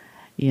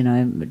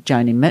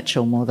 Joni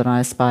Mitchell more than I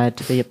aspired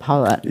to be a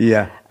poet.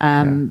 Yeah.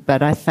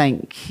 But I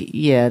think,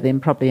 then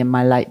probably in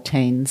my late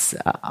teens,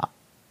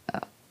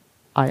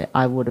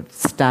 I would have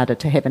started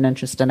to have an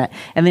interest in it.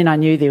 And then I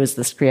knew there was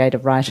this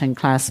creative writing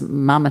class.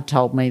 Mum had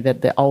told me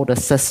that the older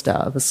sister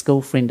of a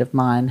school friend of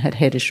mine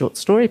had a short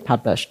story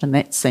published, and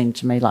that seemed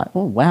to me like,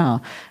 oh, wow.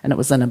 And it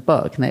was in a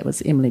book, and that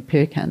was Emily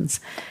Perkins.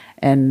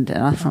 And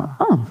I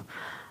thought,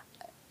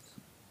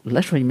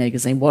 literary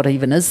magazine, what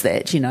even is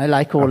that?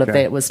 All of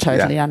that was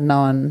totally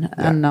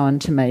unknown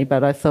to me.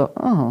 But I thought,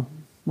 oh,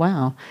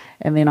 wow.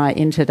 And then I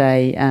entered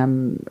a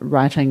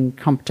writing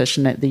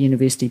competition at the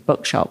university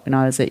bookshop when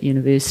I was at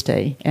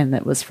university, and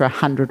that was for a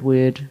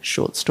 100-word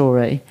short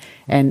story.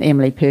 And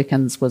Emily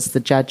Perkins was the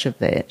judge of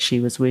that. She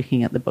was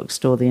working at the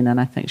bookstore then, and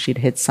I think she'd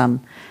had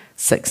some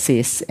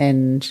success.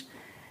 And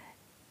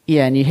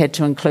you had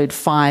to include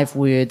 5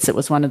 words. It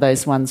was one of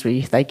those ones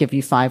where they give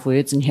you 5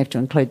 words and you have to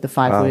include the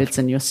 5 words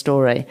in your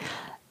story.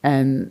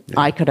 And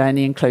I could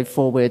only include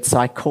 4 words, so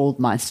I called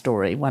my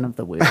story one of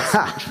the words,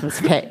 which was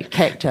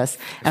cactus.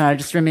 And I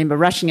just remember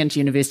rushing into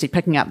university,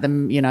 picking up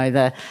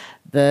the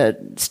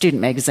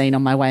student magazine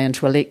on my way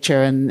into a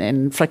lecture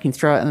and flicking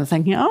through it and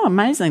thinking, oh,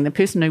 amazing, the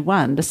person who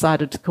won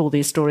decided to call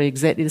their story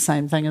exactly the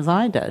same thing as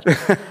I did.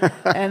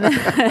 and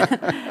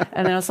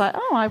then I was like,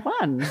 oh, I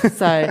won.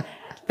 So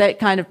that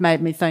kind of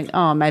made me think,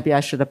 oh, maybe I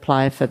should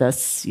apply for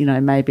this,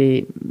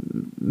 maybe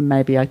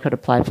I could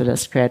apply for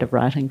this creative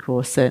writing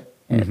course at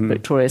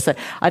Victoria. So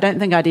I don't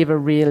think I'd ever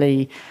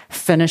really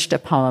finished a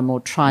poem or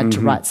tried to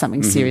write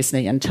something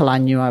seriously until I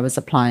knew I was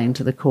applying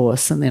to the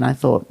course. And then I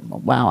thought,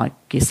 wow, I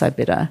guess I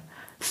better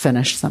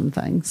finish some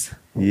things.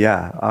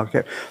 Yeah,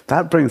 okay.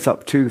 That brings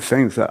up 2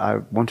 things that I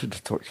wanted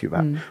to talk to you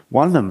about.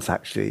 One of them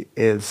actually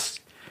is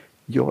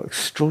your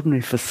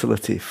extraordinary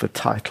facility for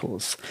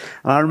titles.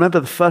 And I remember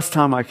the first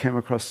time I came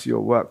across your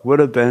work would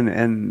have been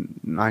in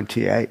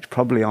 98,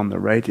 probably on the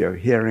radio,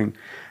 hearing.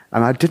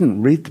 And I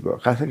didn't read the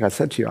book. I think I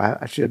said to you, I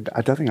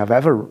don't think I've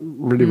ever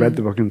really read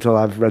the book until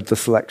I've read the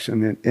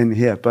selection in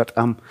here. But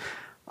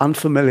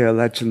Unfamiliar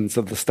Legends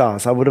of the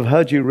Stars. I would have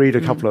heard you read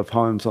a couple of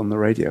poems on the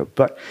radio.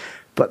 But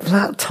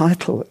that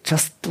title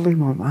just blew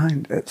my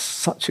mind. It's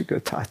such a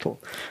good title.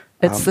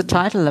 It's the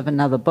title of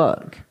another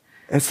book.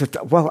 That's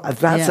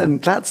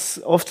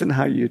often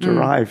how you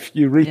derive.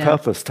 You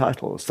repurpose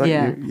titles, don't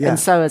you? Yeah. And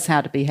so is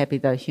How to Be Happy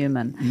Though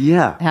Human.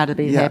 Yeah. How to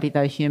Be Happy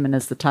Though Human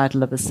is the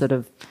title of a sort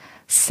of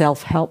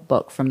self-help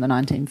book from the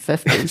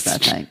 1950s, I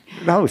think.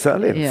 No, it's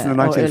earlier. It's in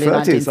the 1930s,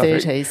 early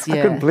 1930s,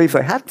 I couldn't believe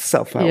they had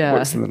self-help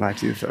books in the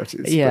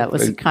 1930s. Yeah, it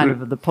was kind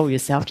of the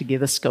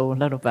pull-yourself-together school a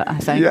little bit, I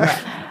think.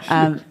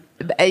 Yeah.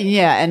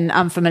 And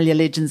Unfamiliar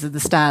Legends of the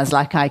Stars,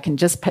 like I can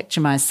just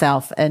picture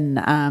myself in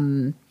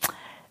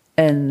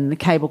the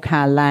cable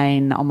car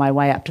lane on my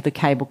way up to the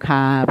cable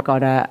car. I've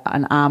got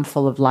an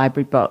armful of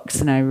library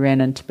books, and I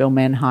ran into Bill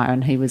Manhire,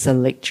 and he was a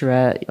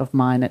lecturer of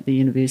mine at the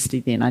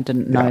university then. I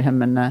didn't know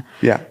him in a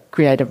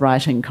creative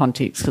writing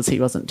context because he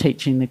wasn't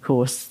teaching the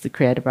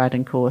creative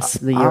writing course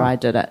the year I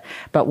did it.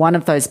 But one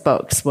of those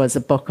books was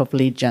a book of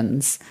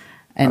legends,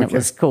 and it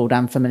was called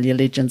Unfamiliar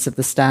Legends of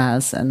the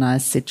Stars. And I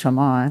said to him,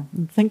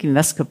 I'm thinking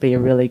this could be a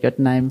really good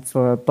name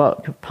for a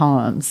book of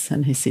poems.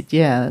 And he said,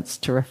 yeah, that's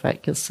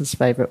terrific. It's his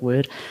favourite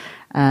word.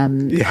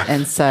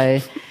 And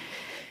so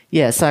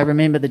I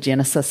remember the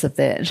genesis of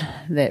that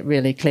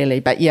really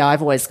clearly. But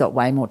I've always got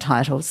way more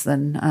titles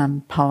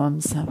than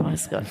poems. I've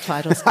always got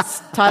titles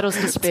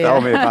to spare.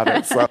 Tell me about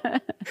it. So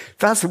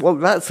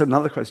that's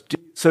another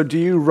question. So do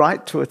you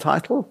write to a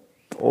title?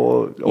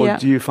 Or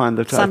do you find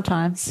the title?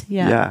 Sometimes,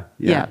 yeah.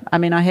 I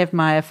mean, I have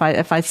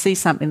if I see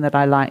something that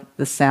I like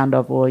the sound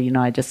of, or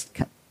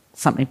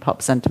something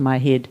pops into my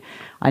head,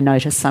 I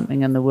notice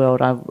something in the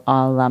world.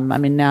 I'll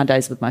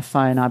nowadays with my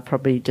phone, I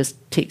probably just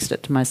text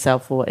it to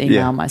myself or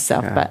email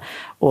myself,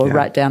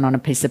 write down on a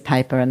piece of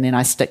paper, and then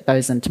I stick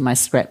those into my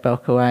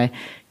scrapbook, or I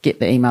get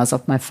the emails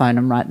off my phone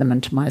and write them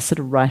into my sort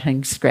of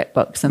writing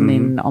scrapbooks, and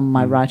then on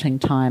my writing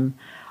time,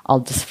 I'll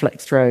just flick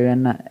through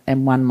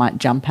and one might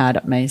jump out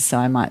at me, so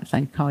I might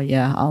think, I'll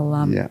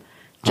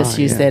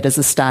use that as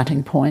a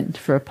starting point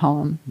for a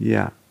poem.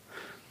 Yeah.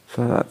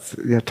 So that's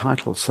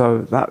title.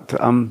 So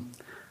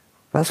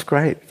that's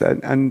great.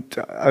 And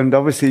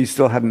obviously you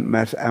still hadn't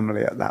met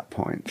Emily at that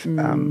point.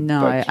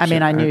 No,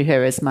 I knew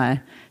her as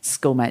my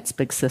schoolmate's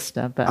big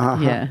sister, but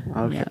Okay.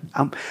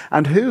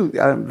 And who?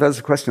 There's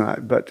a question,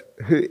 but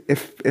who?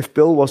 If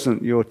Bill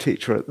wasn't your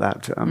teacher at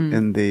that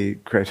in the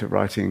creative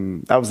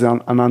writing, that was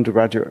an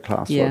undergraduate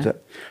class, was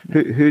it?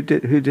 Who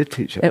did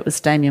teach it? It was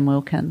Damien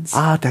Wilkins.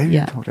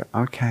 Damien taught it.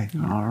 Okay,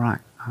 all right,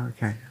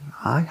 okay.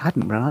 I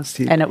hadn't realised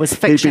and it was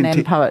fiction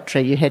and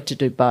poetry. You had to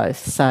do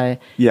both. So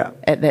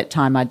at that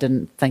time, I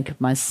didn't think of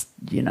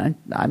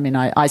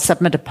I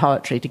submitted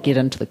poetry to get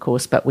into the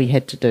course, but we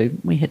had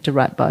to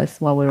write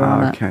both while we were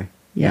on it. Okay.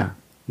 Yeah.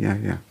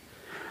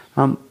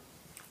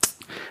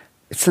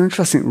 It's an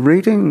interesting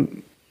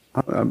reading.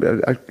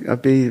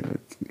 I'd be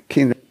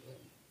keen to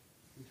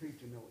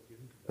know what you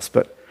think of this,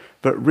 but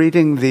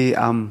reading the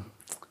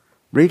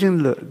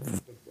reading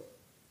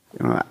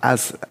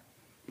as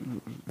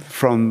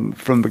from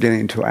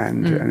beginning to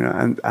end,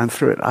 and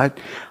through it,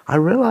 I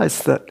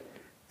realized that,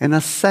 in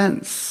a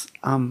sense,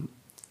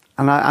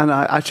 and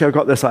I actually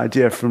got this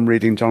idea from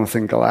reading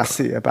Jonathan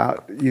Galassi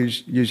about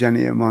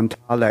Eugenia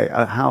Montale,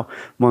 how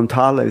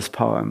Montale's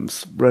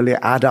poems really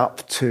add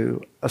up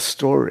to a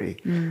story.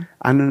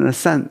 And in a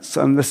sense,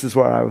 and this is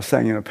where I was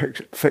saying,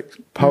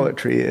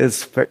 poetry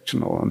is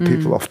fictional, and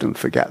people often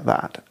forget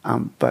that.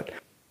 But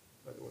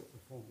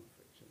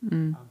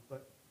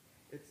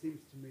it seems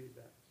to me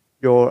that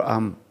your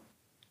the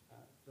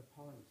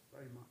poems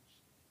very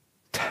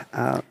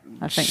much.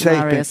 I think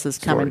Marius is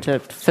coming to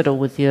fiddle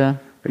with your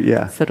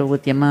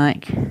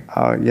mic.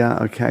 Oh yeah,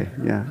 okay,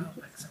 yeah.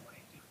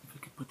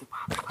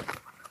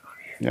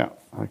 Yeah,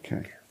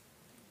 okay.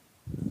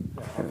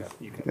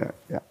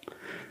 Yeah.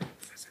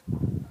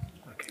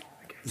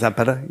 Is that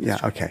better? Yeah,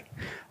 okay.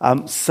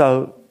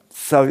 So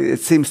it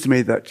seems to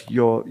me that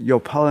your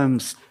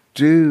poems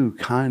do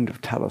kind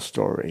of tell a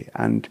story,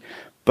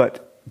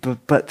 but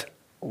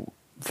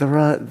there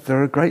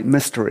are great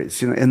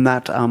mysteries, in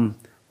that.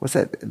 Was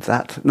it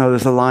that? No,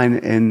 there's a line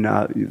in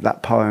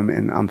that poem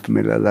in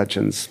Unfamiliar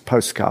Legends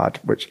postcard,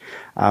 which,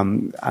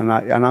 and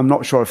I'm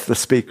not sure if the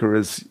speaker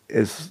is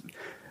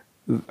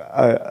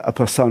a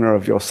persona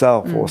of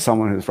yourself or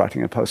someone who's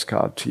writing a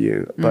postcard to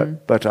you.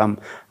 But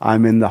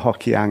I'm in the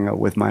Hokianga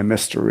with my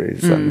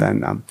mysteries, and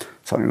then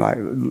something like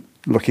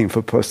looking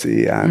for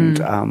pussy, and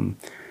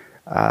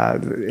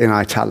in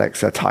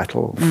italics a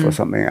title for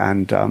something,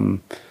 and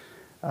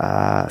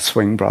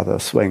Swing Brother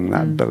Swing,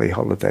 that Billie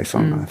Holiday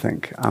song, I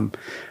think.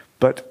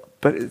 But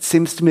it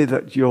seems to me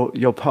that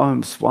your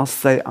poems,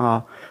 whilst they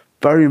are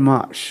very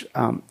much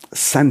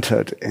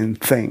centered in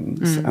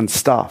things and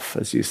stuff,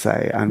 as you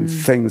say, and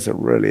things are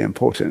really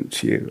important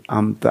to you,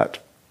 that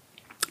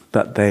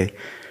they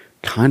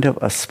kind of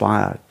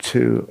aspire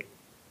to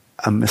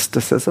a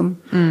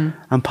mysticism.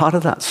 And part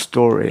of that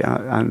story,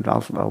 and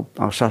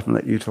I'll shut up and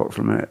let you talk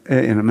for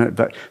in a minute,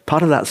 but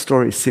part of that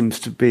story seems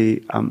to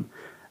be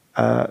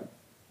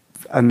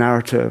a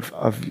narrative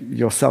of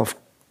yourself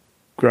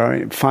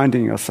growing,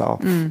 finding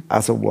yourself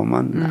as a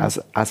woman, as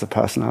a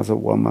person, as a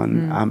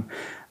woman,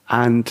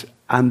 and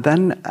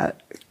then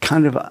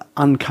kind of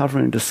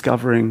uncovering,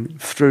 discovering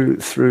through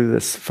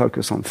this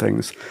focus on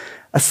things,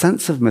 a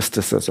sense of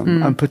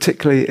mysticism, and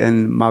particularly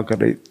in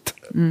Marguerite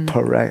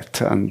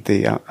Porete and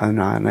the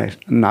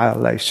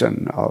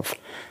annihilation of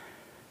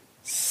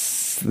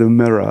the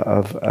mirror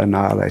of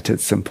annihilated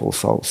simple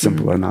souls,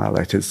 simple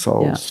annihilated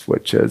souls,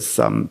 which is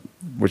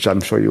which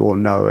I'm sure you all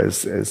know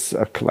is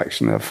a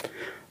collection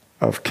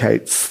of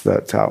Kate's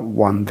that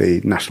won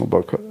the National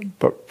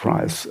Book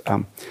Prize.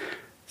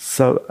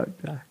 So,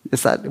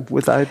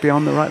 would I be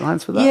on the right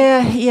lines for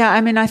that? Yeah. I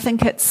mean, I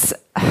think it's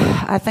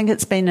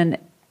been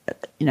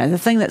the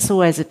thing that's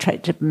always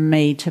attracted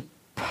me to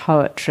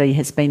poetry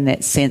has been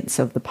that sense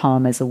of the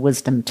poem as a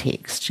wisdom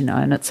text,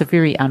 and it's a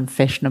very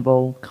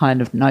unfashionable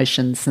kind of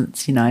notion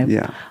since,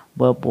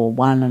 World War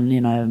One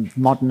and,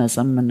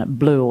 modernism, and it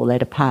blew all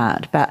that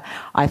apart. But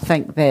I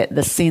think that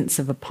the sense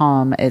of a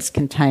poem as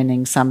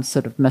containing some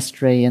sort of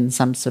mystery and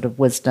some sort of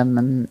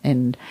wisdom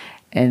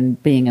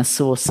and being a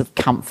source of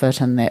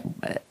comfort in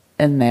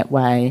that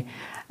way,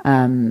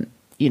 and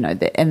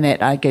that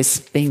I guess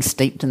being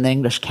steeped in the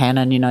English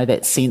canon,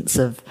 that sense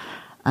of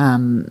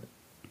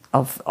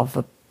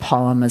a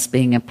poem as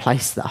being a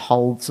place that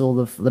holds all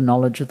of the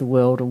knowledge of the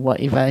world or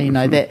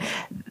whatever,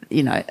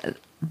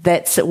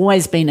 that's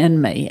always been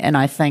in me. And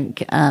I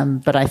think,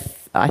 but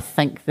I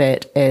think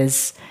that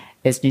as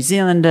New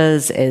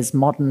Zealanders, as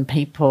modern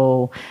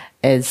people,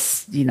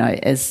 as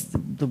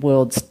the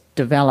world's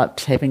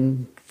developed,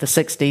 having the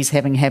 60s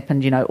having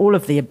happened, all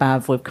of the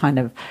above, we've kind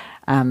of,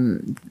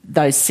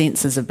 those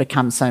senses have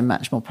become so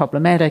much more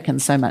problematic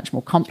and so much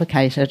more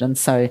complicated. And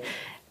so,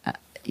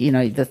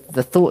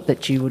 the thought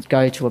that you would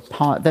go to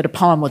that a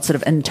poem would sort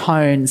of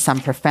intone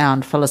some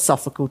profound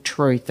philosophical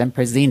truth and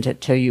present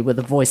it to you with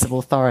a voice of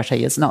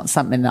authority is not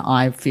something that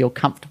I feel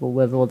comfortable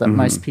with, or that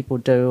most people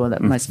do, or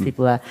that most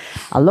people are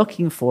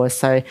looking for.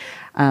 So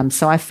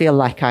I feel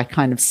like I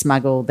kind of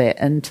smuggle that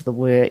into the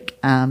work.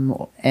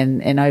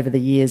 And over the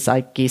years,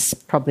 I guess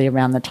probably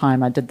around the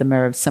time I did The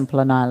Mirror of Simple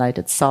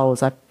Annihilated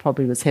Souls, I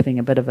probably was having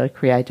a bit of a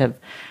creative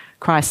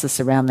crisis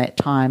around that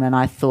time, and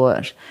I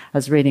thought I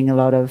was reading a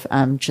lot of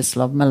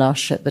Czesław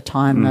Miłosz at the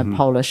time, the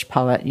Polish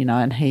poet,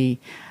 and he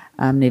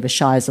never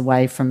shies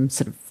away from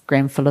sort of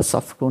grand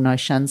philosophical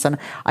notions. And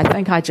I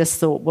think I just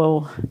thought,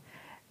 well,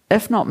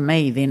 if not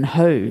me, then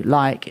who?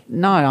 Like,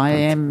 no, I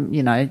am,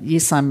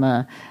 yes, I'm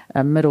a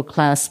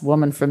middle-class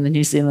woman from the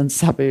New Zealand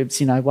suburbs,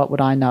 what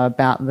would I know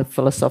about the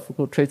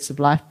philosophical truths of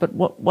life? But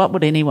what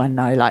would anyone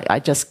know? Like, I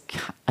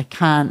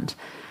can't.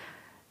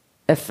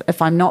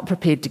 If I'm not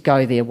prepared to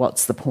go there,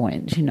 what's the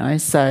point?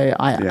 So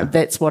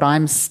that's what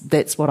I'm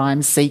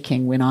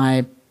seeking when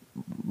I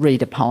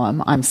read a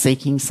poem. I'm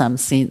seeking some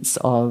sense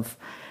of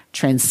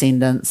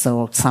transcendence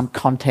or some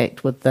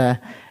contact with the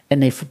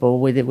ineffable,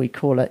 whether we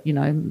call it,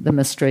 the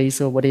mysteries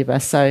or whatever.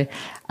 So,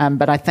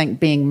 but I think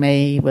being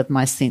me with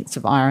my sense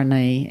of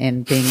irony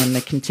and being in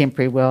the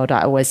contemporary world,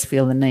 I always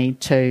feel the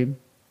need to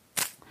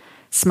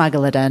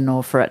smuggle it in,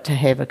 or for it to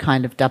have a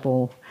kind of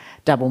double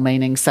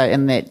meaning. So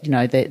in that,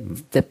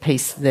 that the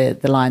piece, the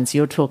lines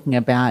you're talking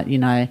about,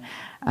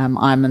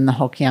 I'm in the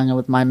Hokianga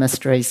with my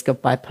mysteries,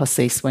 goodbye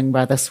pussy, swing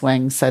brother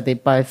swing. So they're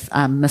both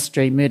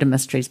murder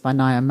mysteries by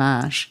Ngaio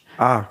Marsh.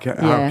 Ah, okay.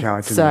 Yeah. Okay,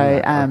 I didn't so,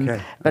 know that.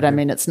 Okay. But I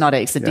mean, it's not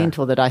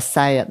accidental that I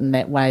say it in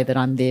that way, that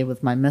I'm there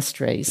with my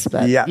mysteries.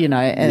 But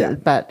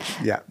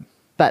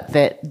but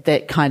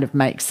that kind of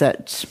makes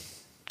it.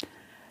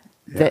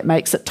 Yeah. That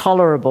makes it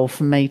tolerable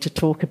for me to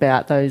talk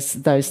about those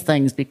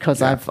things,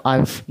 because I've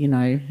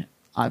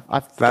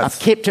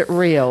kept it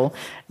real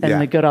in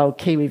the good old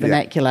Kiwi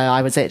vernacular.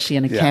 I was actually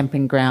in a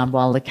camping ground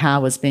while the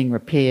car was being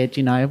repaired,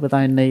 with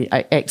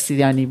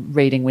the only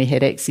reading we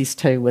had access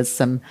to was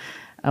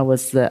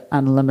the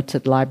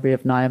unlimited library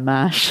of Ngaio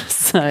Marsh.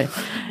 So,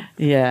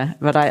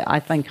 but I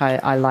think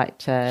I like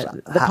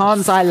to... The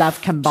poems I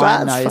love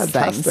combine those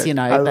fantastic. things,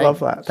 I love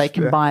that. They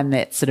combine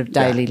that sort of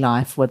daily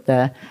life with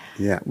the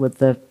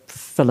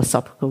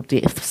philosophical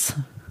depths.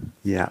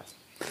 Yeah.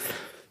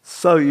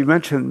 So you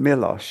mentioned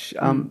Miloš,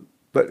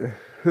 but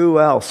who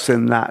else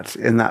in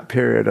that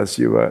period, as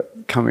you were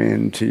coming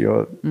into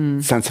your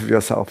sense of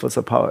yourself as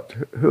a poet,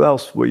 who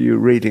else were you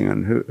reading,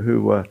 and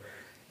who were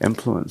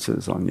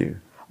influences on you?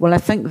 Well, I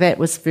think that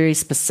was very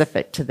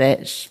specific to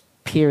that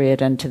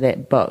period and to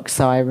that book.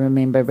 So I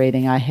remember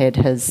reading, I had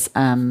his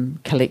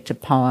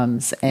collected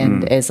poems,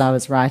 and as I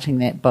was writing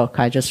that book,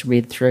 I just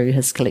read through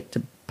his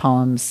collected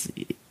poems,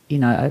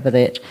 over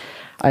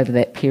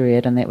that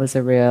period, and that was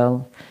a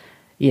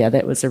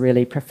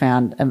really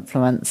profound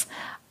influence.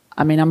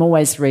 I mean, I'm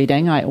always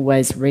reading. I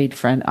always read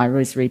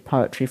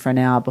poetry for an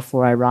hour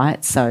before I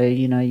write. So,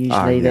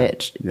 usually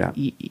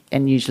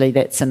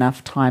that's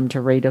enough time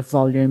to read a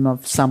volume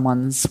of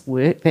someone's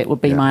work. That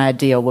would be my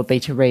ideal, would be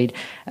to read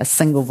a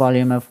single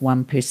volume of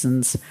one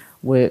person's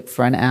work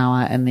for an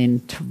hour, and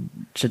then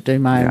to do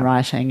my own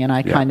writing. And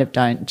I kind of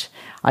don't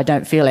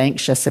feel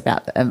anxious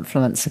about the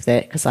influence of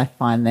that, because I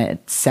find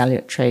that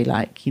salutary,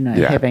 like,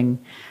 having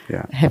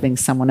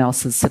someone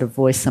else's sort of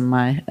voice in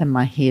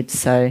my head.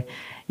 So,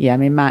 I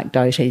mean, Mark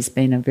Doty's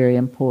been a very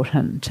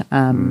important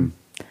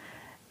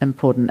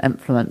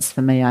influence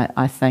for me,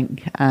 I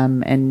think.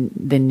 And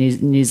then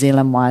New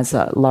Zealand-wise,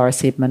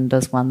 Loris Edmund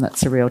is one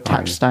that's a real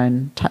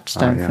touchstone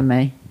for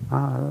me.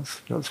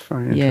 That's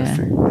very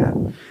interesting. Yeah.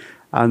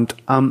 And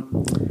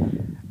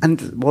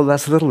well,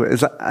 that's a little bit.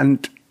 Is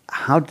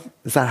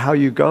that how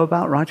you go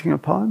about writing a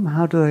poem?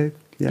 How do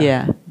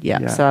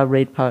they? So I'll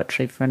read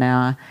poetry for an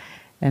hour,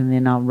 and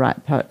then I'll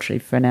write poetry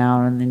for an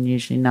hour, and then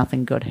usually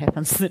nothing good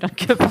happens, then I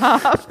give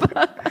up.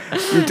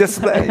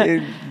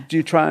 Do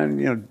you try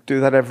and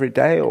do that every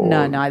day? Or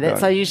No.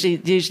 That's I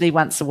usually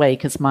once a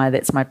week is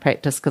that's my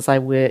practice, because I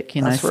work.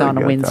 So on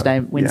a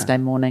Wednesday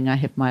morning I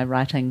have my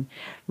writing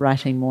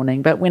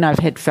morning. But when I've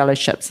had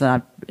fellowships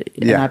and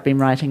I've been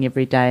writing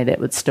every day, that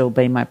would still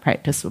be my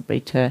practice. Would be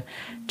to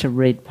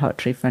read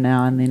poetry for an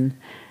hour and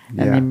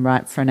then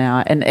write for an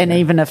hour. And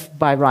even if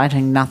by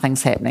writing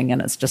nothing's happening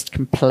and it's just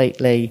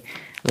completely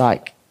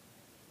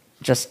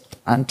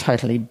I'm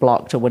totally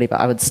blocked or whatever,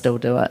 I would still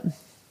do it.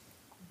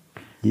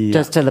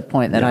 Just to the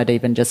point that I'd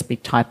even just be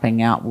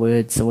typing out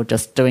words or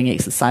just doing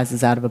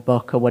exercises out of a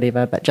book or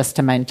whatever, but just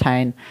to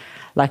maintain,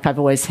 I've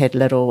always had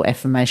little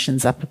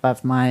affirmations up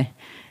above my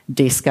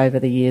desk over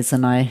the years,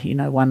 and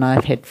one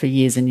I've had for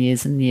years and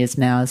years and years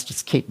now is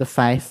just keep the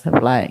faith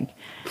of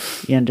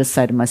just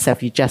say to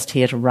myself, you're just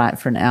here to write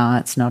for an hour.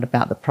 It's not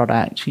about the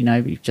product.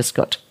 You've just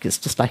got to, it's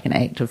just like an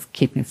act of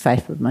keeping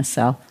faith with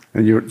myself.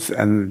 And you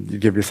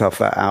give yourself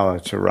that hour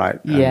to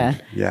write.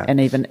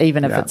 And even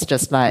if it's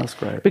just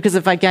because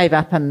if I gave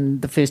up in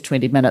the first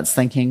 20 minutes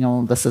thinking,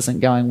 oh, this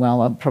isn't going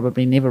well, I'll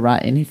probably never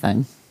write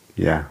anything.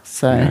 Yeah.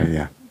 So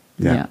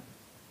yeah.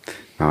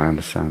 No, I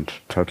understand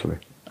totally.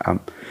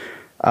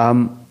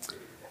 I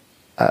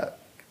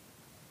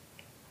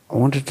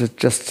wanted to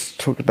just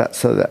talk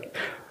about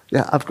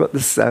I've got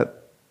this.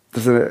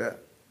 There's a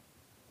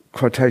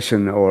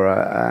quotation or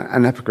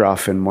an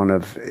epigraph in one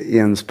of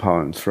Ian's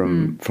poems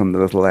from The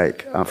Little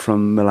Lake,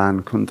 from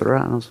Milan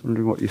Kundera, and I was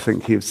wondering what you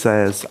think he would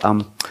say is,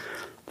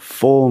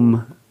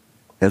 form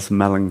is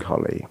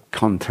melancholy,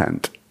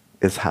 content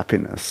is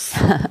happiness.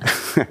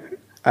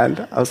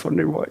 And I was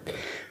wondering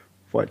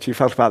what you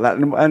felt about that,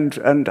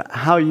 and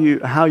how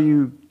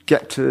you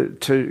get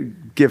to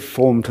give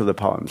form to the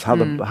poems,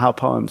 how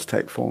poems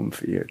take form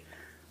for you.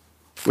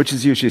 Which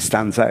is usually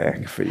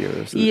stanzaic for you,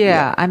 isn't it?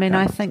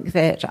 I think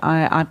that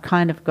I've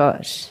kind of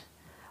got,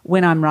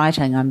 when I'm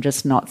writing, I'm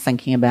just not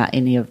thinking about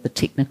any of the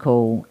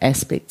technical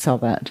aspects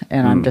of it,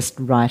 and I'm just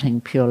writing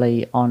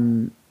purely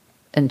on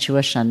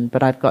intuition.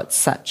 But I've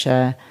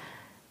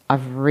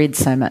read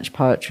so much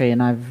poetry,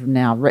 and I've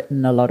now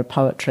written a lot of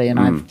poetry, and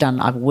I've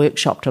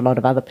workshopped a lot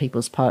of other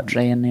people's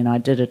poetry, and then I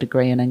did a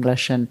degree in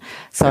English, and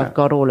so I've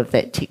got all of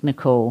that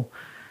technical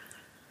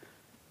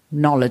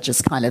knowledge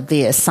is kind of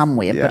there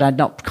somewhere, but I'm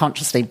not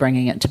consciously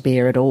bringing it to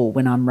bear at all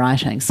when I'm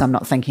writing. So I'm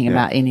not thinking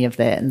about any of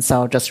that. And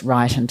so I'll just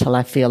write until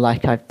I feel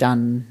like I've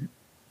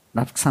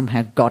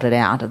somehow got it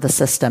out of the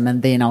system,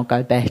 and then I'll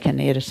go back and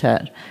edit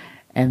it.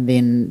 And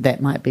then that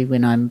might be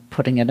when I'm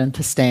putting it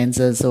into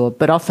stanzas,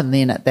 but often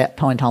then at that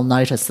point I'll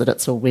notice that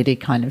it's already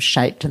kind of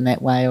shaped in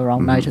that way, or I'll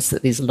notice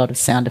that there's a lot of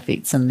sound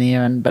effects in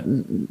there, but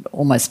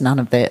almost none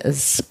of that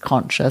is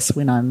conscious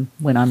when I'm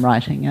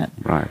writing it.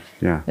 Right.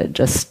 Yeah. It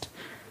just,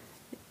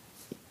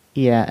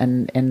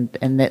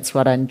 and that's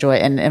what I enjoy.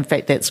 And in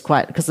fact, that's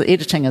quite, because the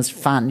editing is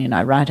fun.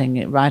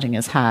 Writing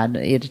is hard.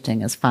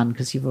 Editing is fun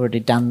because you've already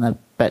done the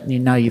bit,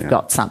 and you've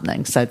got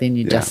something. So then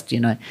you just,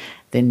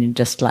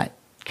 like,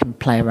 can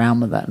play around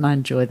with it, and I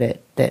enjoy that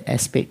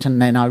aspect.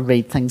 And then I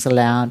read things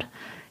aloud.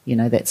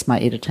 That's my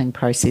editing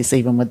process,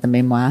 even with the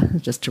memoir,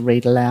 just to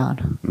read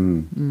aloud.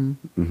 Mm-hmm.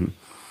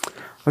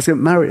 I was going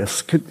to,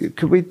 Marius,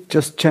 could we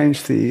just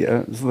change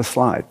the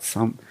slides?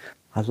 I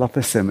love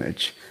this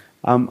image.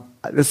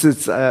 This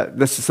is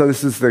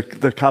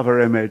the cover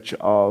image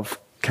of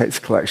Kate's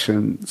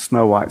collection,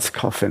 Snow White's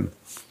Coffin.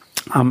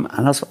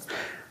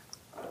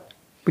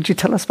 Would you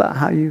tell us about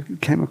how you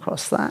came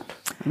across that?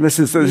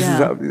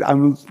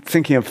 I'm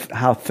thinking of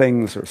how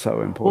things are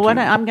so important. Well,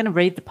 I'm going to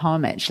read the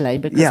poem, actually,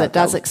 because it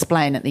does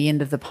explain at the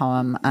end of the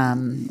poem.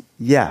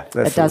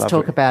 It does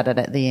talk about it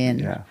at the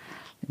end.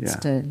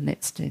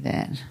 Let's do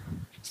that.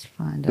 Just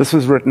find it. This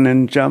was written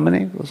in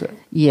Germany, was it?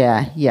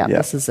 Yeah.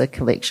 This is a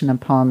collection of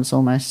poems.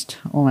 Almost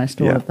all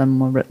of them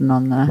were written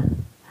on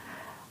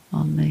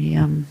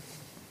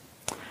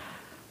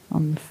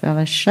the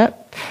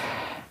fellowship.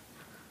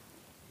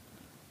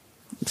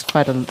 It's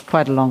quite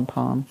a long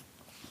poem.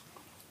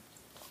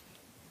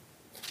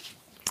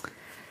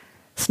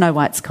 Snow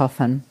White's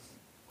Coffin.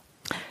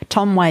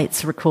 Tom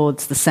Waits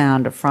records the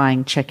sound of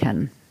frying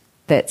chicken.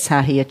 That's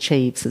how he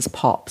achieves his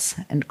pops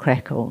and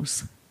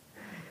crackles.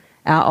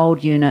 Our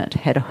old unit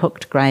had a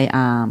hooked grey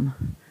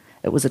arm.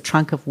 It was a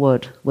trunk of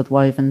wood with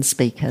woven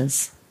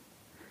speakers.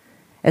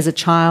 As a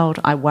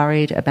child, I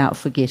worried about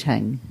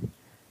forgetting.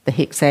 The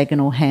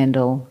hexagonal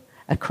handle,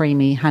 a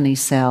creamy honey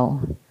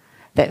cell,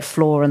 that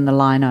floor in the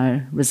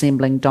lino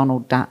resembling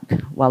Donald Duck,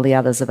 while the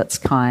others of its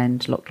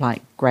kind looked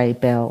like grey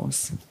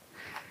bells.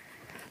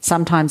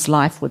 Sometimes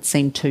life would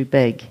seem too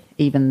big,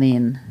 even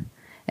then.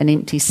 An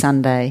empty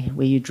Sunday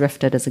where you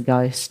drifted as a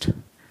ghost.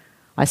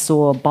 I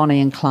saw Bonnie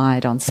and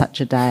Clyde on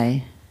such a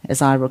day,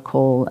 as I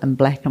recall, in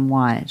black and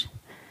white.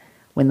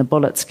 When the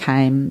bullets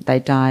came, they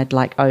died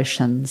like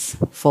oceans,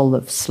 full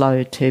of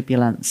slow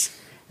turbulence,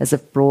 as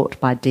if brought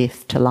by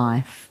death to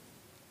life.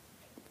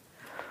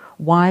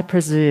 Why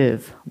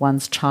preserve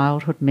one's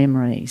childhood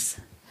memories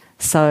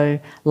so,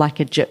 like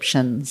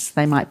Egyptians,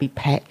 they might be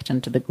packed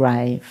into the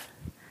grave?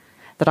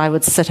 That I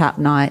would sit up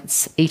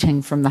nights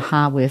eating from the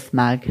Harworth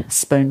mug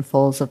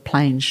spoonfuls of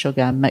plain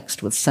sugar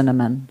mixed with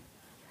cinnamon.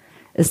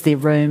 Is there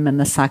room in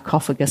the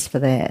sarcophagus for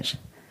that,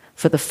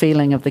 for the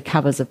feeling of the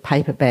covers of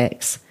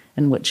paperbacks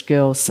in which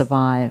girls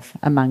survive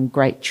among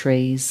great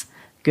trees,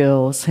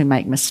 girls who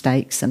make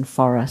mistakes in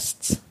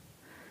forests?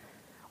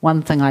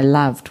 One thing I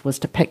loved was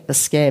to pick the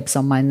scabs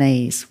on my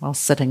knees while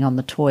sitting on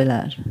the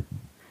toilet.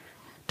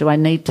 Do I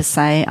need to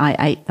say I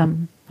ate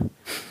them?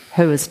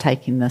 Who is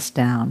taking this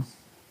down?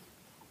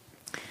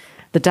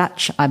 The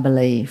Dutch, I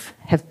believe,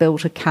 have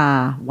built a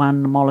car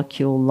 1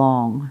 molecule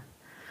long.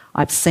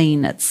 I've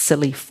seen its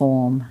silly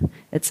form,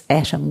 its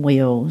atom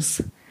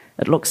wheels.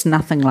 It looks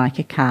nothing like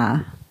a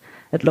car.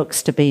 It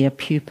looks to be a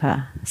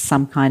pupa,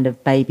 some kind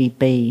of baby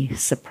bee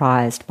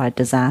surprised by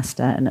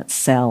disaster in its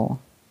cell.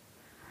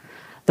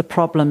 The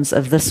problems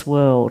of this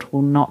world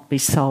will not be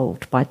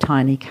solved by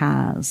tiny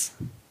cars.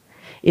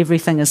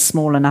 Everything is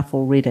small enough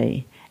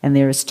already, and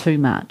there is too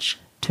much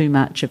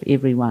of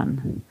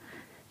everyone.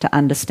 To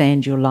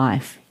understand your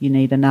life, you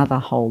need another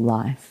whole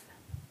life.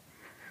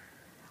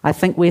 I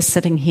think we're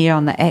sitting here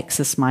on the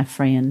axis, my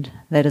friend.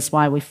 That is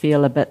why we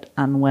feel a bit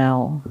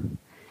unwell.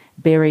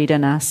 Buried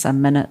in us are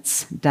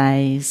minutes,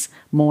 days,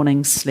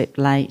 mornings slept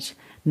late,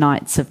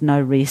 nights of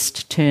no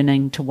rest,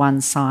 turning to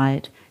one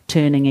side,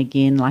 turning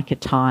again like a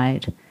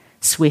tide,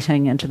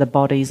 sweating into the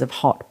bodies of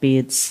hot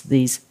beds,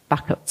 these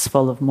buckets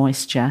full of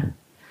moisture.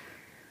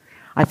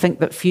 I think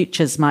that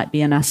futures might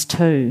be in us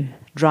too,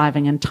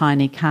 driving in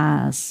tiny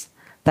cars.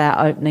 They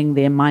are opening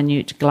their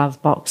minute glove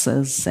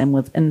boxes and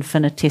with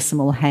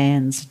infinitesimal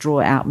hands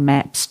draw out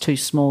maps too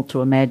small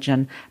to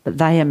imagine, but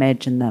they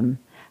imagine them.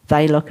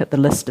 They look at the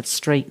list of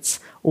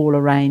streets, all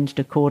arranged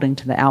according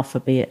to the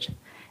alphabet,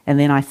 and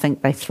then I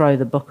think they throw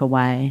the book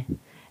away,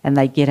 and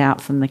they get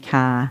out from the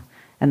car,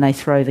 and they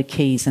throw the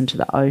keys into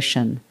the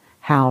ocean,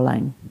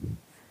 howling.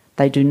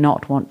 They do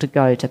not want to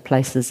go to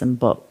places and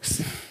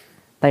books.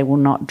 They will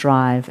not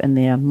drive in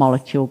their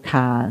molecule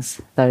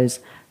cars,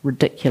 those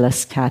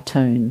ridiculous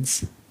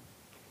cartoons.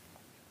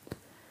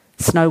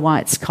 Snow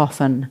White's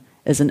Coffin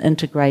is an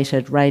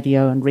integrated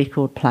radio and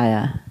record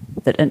player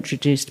that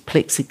introduced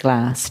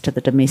plexiglass to the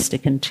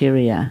domestic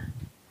interior.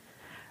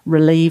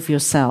 Relieve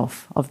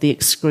yourself of the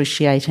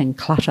excruciating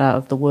clutter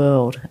of the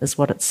world is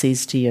what it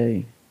says to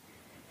you.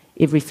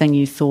 Everything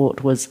you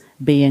thought was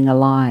being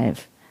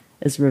alive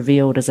is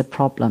revealed as a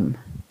problem,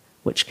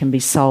 which can be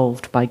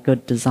solved by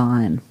good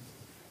design.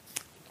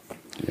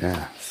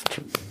 Yeah,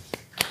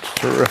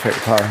 terrific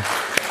poem.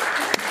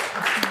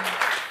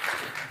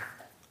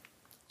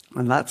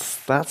 And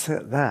that's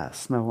it there,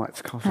 Snow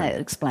White's Coffin. It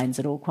explains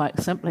it all quite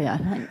simply, I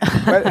think.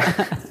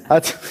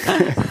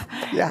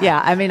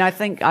 Yeah. I mean, I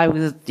think I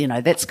was,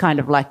 that's kind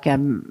of like a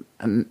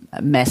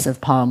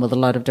massive poem with a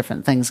lot of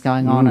different things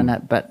going on in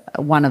it.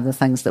 But one of the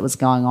things that was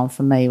going on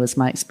for me was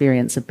my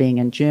experience of being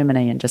in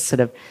Germany and just sort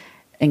of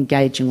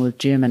engaging with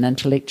German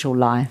intellectual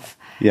life.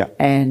 Yeah.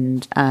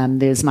 And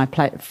there's my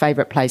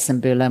favourite place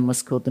in Berlin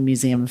was called the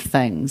Museum of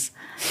Things,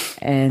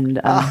 and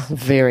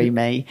very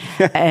me.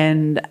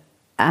 And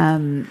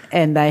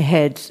they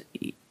had,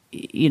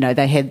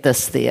 they had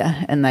this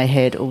there, and they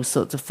had all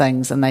sorts of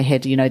things, and they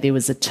had, there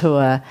was a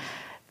tour,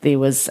 there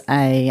was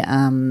a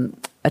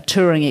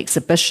touring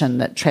exhibition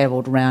that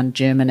travelled around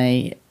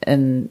Germany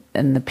in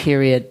the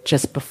period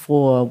just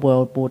before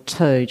World War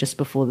II, just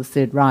before the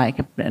Third Reich,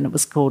 and it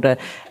was called a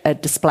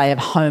display of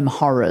home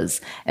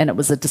horrors, and it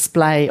was a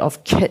display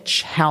of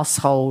kitsch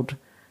household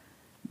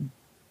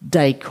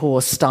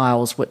decor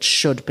styles which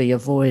should be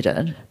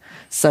avoided,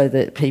 so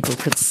that people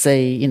could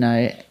see,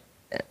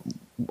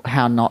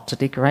 how not to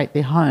decorate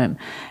their home.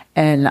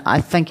 And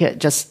I think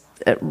it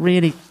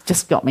really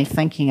just got me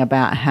thinking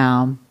about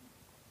how,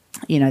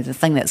 the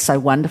thing that's so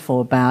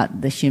wonderful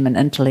about the human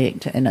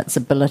intellect and its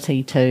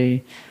ability to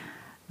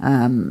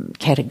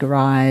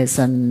categorize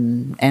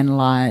and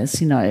analyze,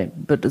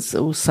 but it's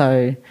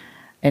also,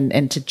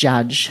 and to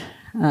judge,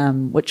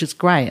 which is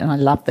great. And I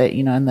love that,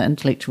 and the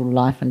intellectual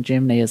life in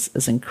Germany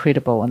is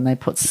incredible, and they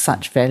put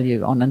such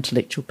value on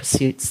intellectual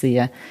pursuits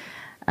there.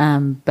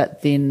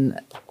 But then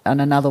in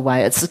another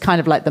way, it's kind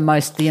of like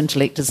the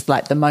intellect is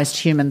like the most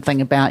human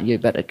thing about you,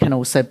 but it can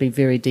also be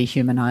very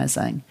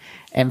dehumanizing.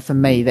 And for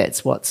me,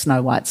 that's what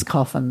Snow White's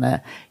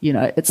Coffin,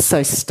 it's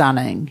so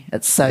stunning,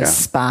 it's so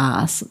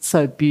sparse, it's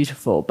so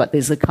beautiful, but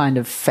there's a kind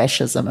of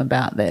fascism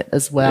about that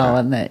as well.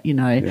 And that,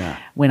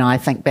 when I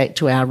think back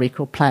to our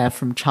record player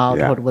from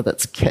childhood with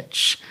its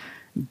kitsch,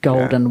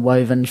 golden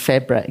woven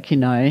fabric,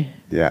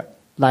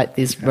 like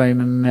there's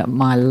room in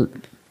my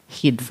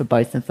head for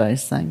both of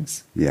those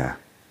things. Yeah.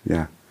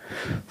 It's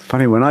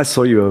funny, when I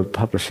saw you were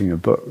publishing a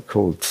book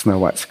called Snow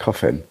White's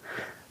Coffin,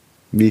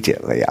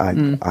 immediately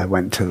I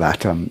went to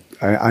that.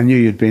 I knew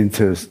you'd been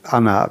to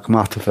Anna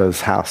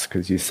Akhmatova's house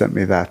because you sent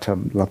me that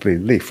lovely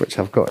leaf, which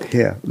I've got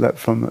here,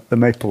 from the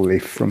maple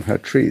leaf from her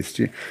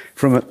trees.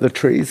 From the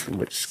trees,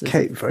 which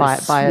Kate very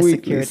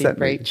sweetly sent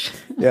me. Biosecurity breach.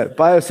 Yeah,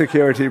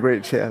 biosecurity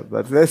breach here.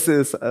 But this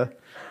is a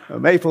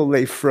maple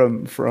leaf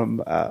from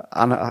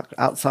Anna,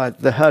 outside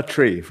her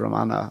tree from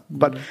Anna.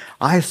 But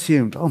I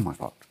assumed, oh my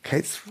God,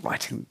 Kate's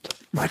writing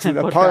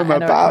a poem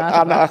about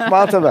Anna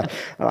Akhmatova.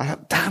 And I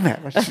thought, damn it,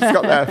 she's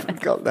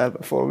got there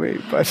before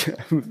me.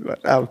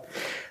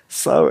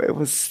 So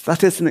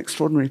that is an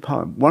extraordinary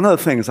poem. One of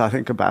the things I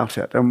think about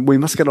it, and we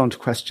must get on to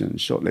questions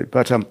shortly,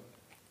 but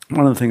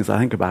one of the things I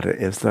think about it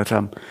is that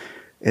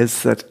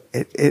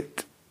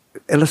it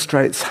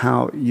illustrates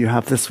how you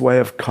have this way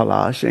of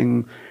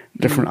collaging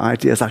different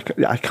ideas.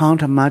 I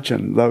can't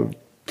imagine, though,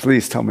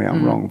 please tell me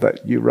I'm wrong,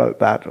 that you wrote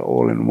that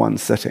all in one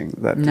sitting.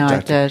 No, I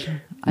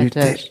did. I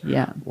did.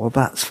 Yeah. Well,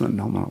 that's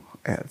phenomenal.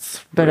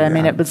 But I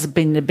mean,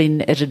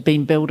 it had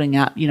been building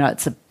up.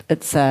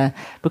 It's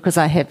because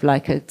I have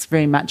it's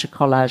very much a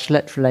collage.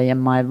 Literally, in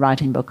my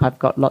writing book, I've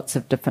got lots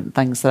of different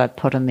things that I've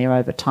put in there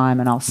over time,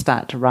 and I'll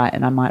start to write,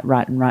 and I might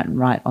write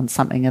on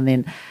something, and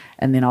then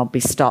I'll be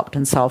stopped,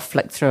 and so I'll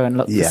flick through and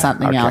look for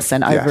something else.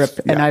 And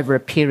over a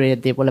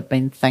period, there will have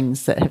been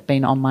things that have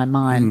been on my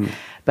mind.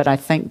 But I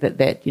think that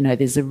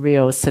there's a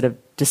real sort of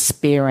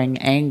despairing,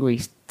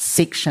 angry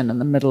section in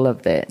the middle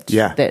of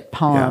that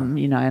poem,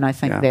 and I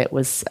think that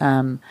was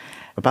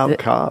about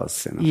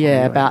cars.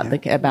 About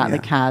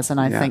the cars, and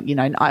I think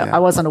I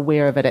wasn't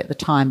aware of it at the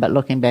time, but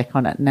looking back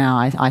on it now,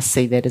 I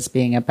see that as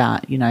being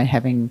about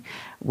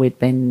we'd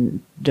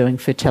been doing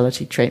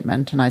fertility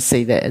treatment, and I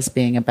see that as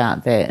being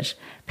about that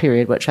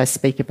period, which I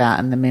speak about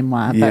in the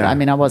memoir. But I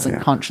mean, I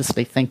wasn't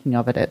consciously thinking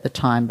of it at the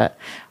time, but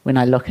when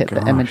I look at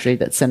the imagery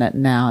that's in it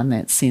now, and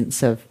that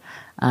sense of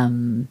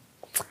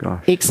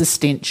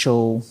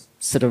existential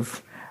sort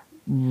of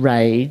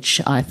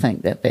rage, I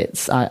think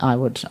that's I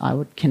would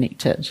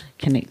connect it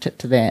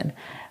to that.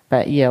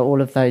 But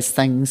all of those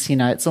things,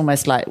 it's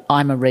almost like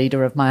I'm a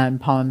reader of my own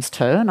poems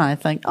too, and I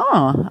think,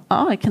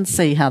 I can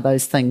see how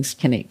those things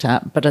connect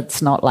up. But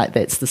it's not like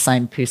that's the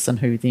same person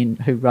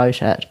who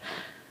wrote it.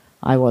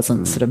 I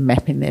wasn't sort of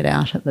mapping that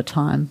out at the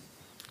time.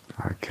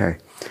 Okay.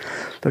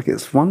 Look,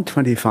 it's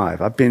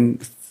 1:25. I've been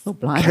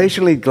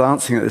occasionally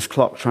glancing at this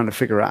clock trying to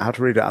figure out how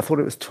to read it. I thought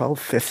it was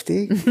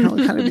 12:50.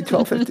 Can it be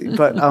 12:50?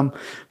 But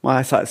my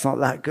eyesight's not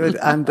that good.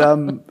 And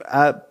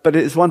but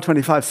it's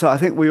 1:25, so I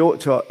think we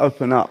ought to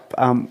open up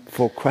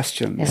for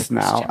questions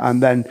now,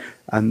 and then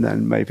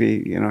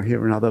maybe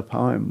hear another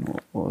poem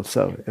or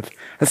so.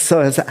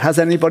 Has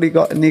anybody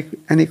got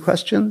any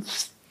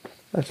questions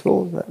at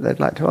all that they'd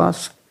like to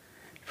ask?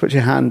 Put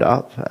your hand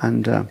up,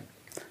 and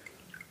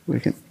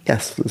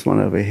Yes, there's one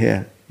over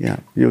here. Yeah,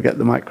 you'll get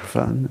the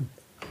microphone.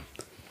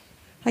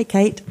 Hey,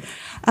 Kate.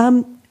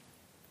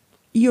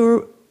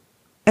 You're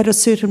at a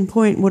certain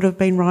point would have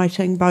been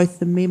writing both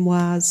the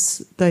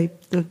memoirs, the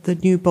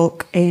new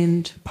book,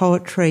 and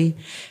poetry.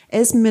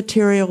 As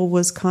material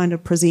was kind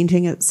of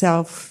presenting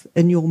itself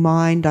in your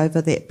mind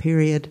over that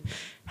period,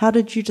 how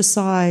did you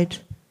decide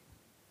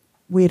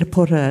where to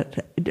put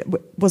it?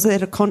 Was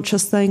that a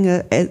conscious thing?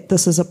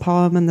 This is a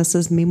poem and this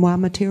is memoir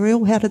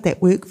material. How did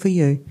that work for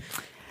you?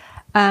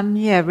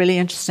 Really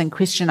interesting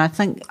question. I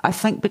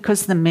think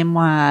because the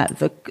memoir,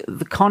 the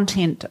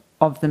content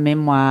of the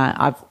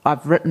memoir,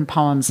 I've written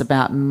poems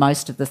about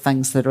most of the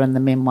things that are in the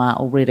memoir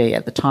already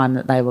at the time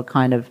that they were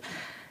kind of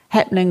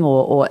happening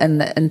or in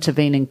the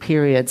intervening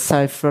period.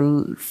 So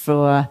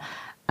for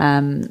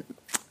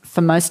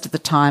most of the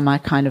time, I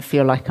kind of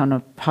feel like, on a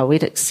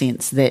poetic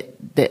sense,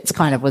 that's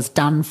kind of was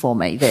done for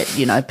me. That,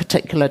 you know,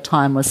 particular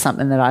time was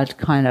something that I'd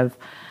kind of.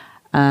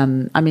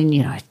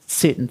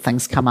 Certain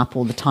things come up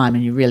all the time,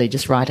 and you're really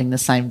just writing the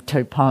same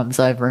two poems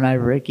over and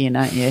over again,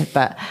 aren't you?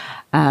 But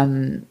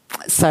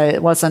so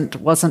it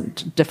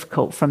wasn't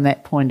difficult from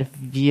that point of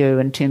view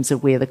in terms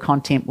of where the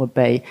content would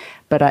be.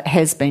 But it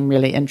has been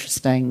really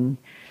interesting,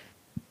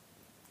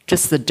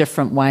 just the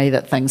different way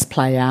that things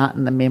play out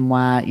in the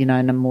memoir. You know,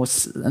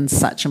 in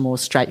such a more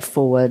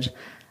straightforward,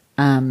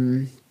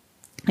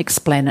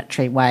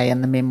 explanatory way in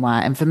the memoir.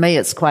 And for me,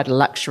 it's quite a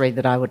luxury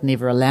that I would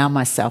never allow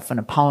myself in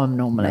a poem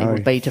normally.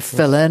 Would be to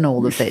fill in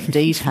all of that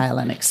detail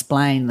and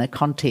explain the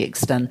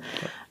context and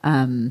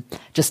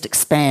just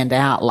expand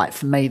out. Like,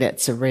 for me,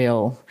 that's a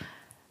real,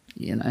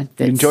 you know.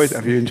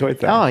 Have you enjoyed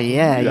that? Oh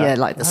yeah.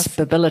 Like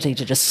the ability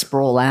to just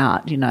sprawl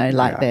out, you know,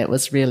 that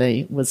was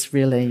really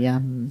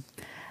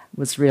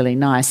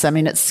nice. I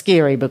mean, it's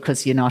scary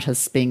because you're not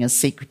being as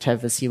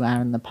secretive as you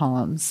are in the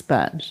poems,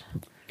 but.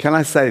 Can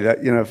I say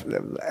that, you know,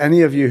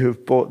 any of you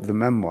who've bought the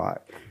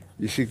memoir,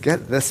 you should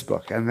get this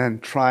book and then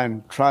try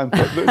and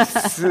put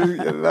this.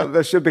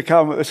 There should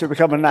become a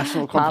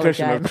national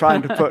competition of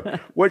trying to put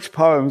which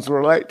poems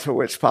relate to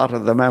which part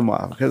of the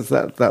memoir, because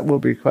that will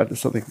be quite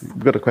something.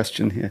 We've got a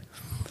question here.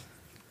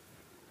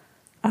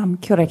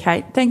 Kia ora,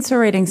 Kate. Thanks for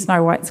reading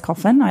Snow White's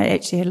Coffin. I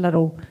actually had a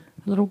little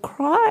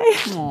cry.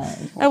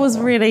 It was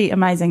really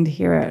amazing to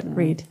hear it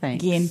read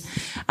again.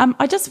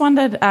 I just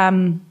wondered,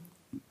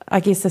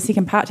 I guess the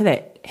second part to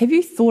that, have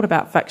you thought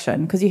about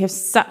fiction? Because you have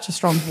such a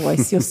strong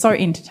voice. You're so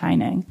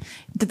entertaining.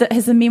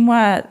 Has the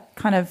memoir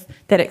kind of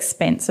that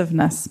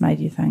expansiveness made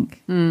you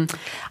think?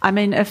 I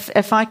mean,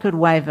 if I could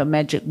wave a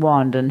magic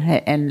wand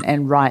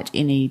and write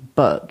any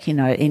book, you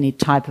know, any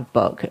type of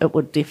book, it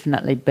would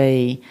definitely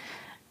be,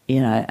 you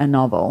know, a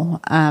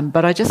novel.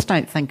 But I just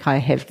don't think I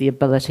have the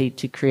ability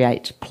to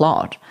create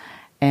plot.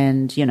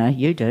 And, you know,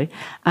 you do.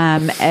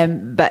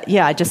 But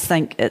yeah, I just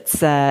think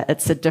it's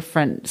a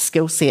different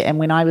skill set. And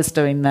when I was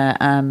doing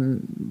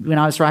when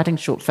I was writing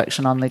short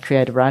fiction on the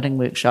creative writing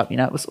workshop, you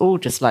know, it was all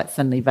just like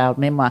thinly veiled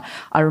memoir.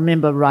 I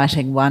remember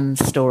writing one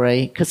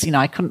story because, you know,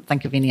 I couldn't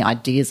think of any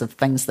ideas of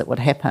things that would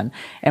happen.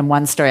 And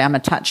one story, I'm a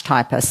touch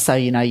typist, so,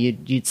 you know,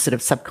 you'd sort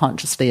of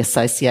subconsciously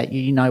associate,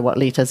 you know what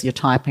letters you're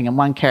typing. And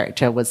one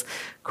character was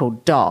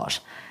called Dot.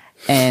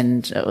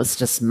 And it was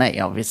just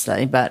me,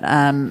 obviously.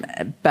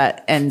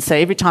 And so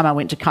every time I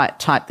went to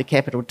type the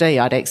capital D,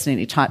 I'd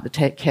accidentally type the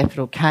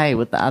capital K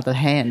with the other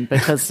hand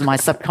because my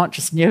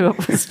subconscious knew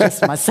it was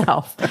just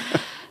myself.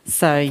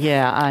 So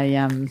yeah,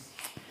 I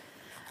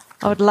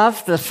would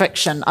love the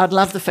fiction. I'd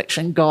love the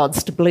fiction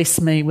gods to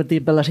bless me with the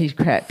ability to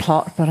create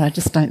plot, but I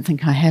just don't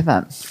think I have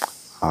it.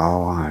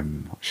 Oh,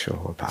 I'm not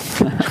sure about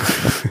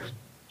that.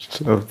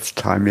 So it's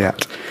time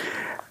yet.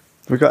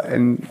 We've got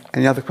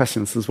any other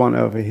questions? There's one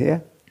over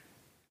here.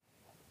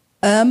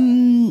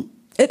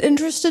 It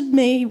interested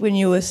me when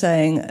you were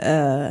saying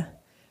that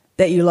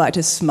you like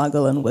to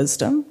smuggle in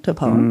wisdom to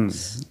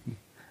poems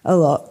a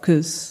lot,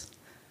 because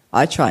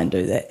I try and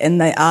do that. And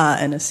they are,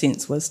 in a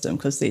sense, wisdom,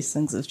 because these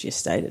things have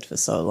gestated for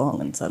so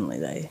long and suddenly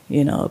they,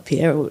 you know,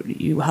 appear.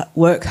 You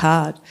work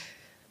hard.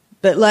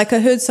 But like I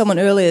heard someone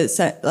earlier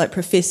say, like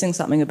professing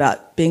something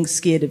about being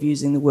scared of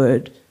using the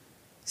word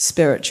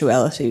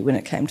spirituality when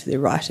it came to their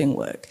writing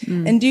work.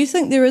 And do you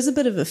think there is a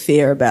bit of a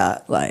fear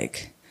about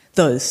like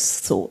those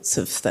sorts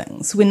of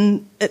things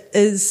when it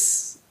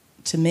is,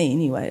 to me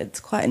anyway, it's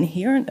quite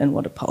inherent in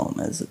what a poem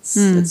is.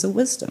 It's a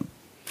wisdom.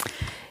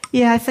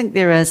 Yeah, I think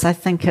there is. I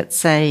think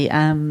it's I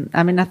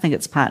think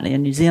it's partly a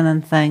New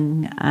Zealand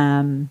thing.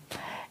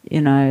 You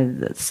know,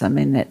 that's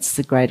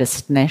the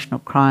greatest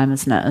national crime,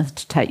 isn't it?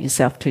 To take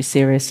yourself too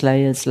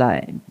seriously is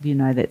like, you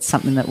know, that's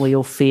something that we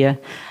all fear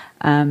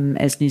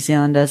as New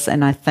Zealanders.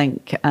 And I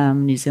think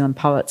New Zealand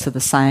poets are the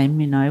same.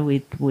 You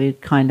know, we're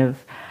kind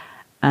of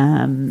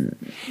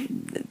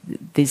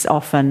there's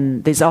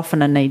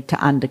often a need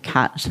to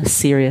undercut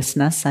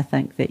seriousness, I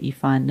think, that you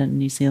find in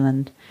New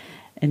Zealand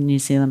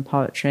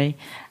poetry.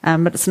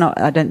 But it's not,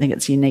 I don't think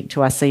it's unique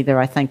to us either.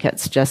 I think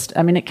it's just,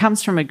 it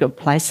comes from a good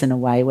place in a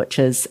way, which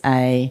is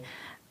a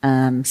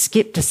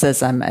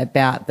skepticism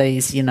about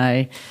these, you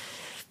know,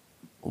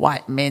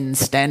 white men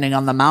standing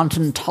on the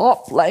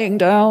mountaintop laying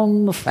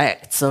down the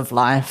facts of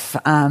life.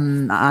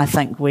 I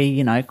think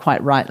we,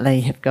 quite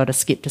rightly have got a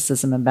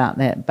scepticism about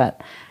that,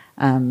 but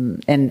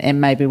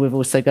and maybe we've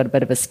also got a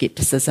bit of a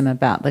scepticism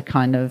about the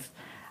kind of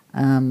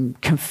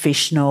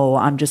confessional,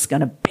 I'm just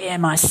going to bare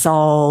my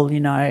soul,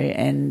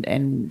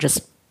 and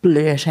just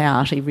blurt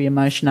out every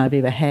emotion I've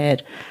ever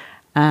had.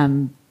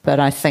 But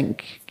I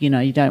think,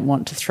 you don't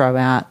want to throw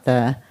out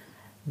the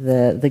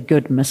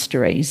good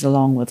mysteries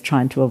along with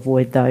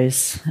avoiding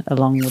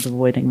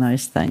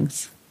those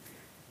things.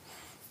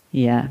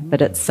 Yeah,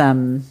 but it's, I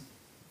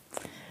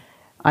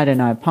don't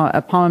know,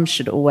 a poem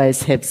should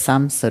always have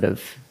some sort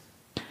of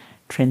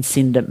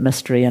transcendent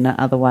mystery in it,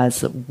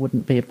 otherwise it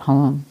wouldn't be a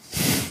poem.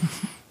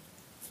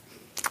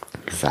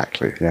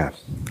 Exactly, yeah.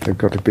 They've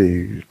got to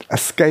be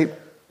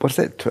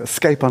to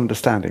escape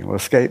understanding or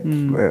escape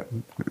their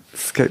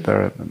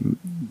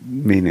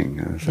meaning.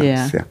 In a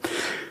sense, yeah.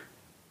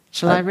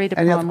 Shall I read a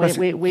poem?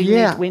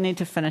 We need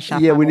to finish up.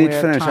 Yeah, we need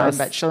to finish up.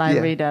 But shall I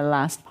read a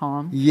last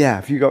poem? Yeah,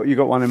 if you got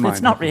one in mind.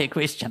 It's not really a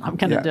question. I'm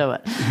going to do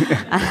it.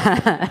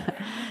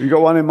 You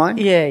got one in mind?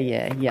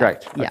 Yeah.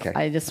 Great. Yeah. Okay.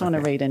 I just want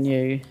to read a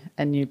new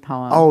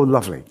poem. Oh,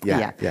 lovely.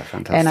 Yeah,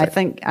 fantastic. And I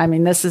think,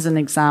 this is an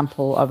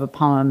example of a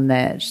poem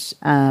that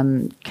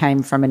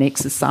came from an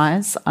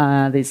exercise.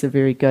 There's a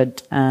very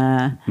good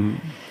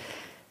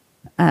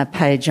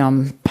page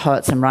on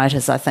Poets and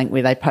Writers, I think,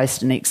 where they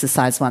post an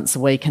exercise once a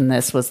week, and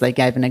they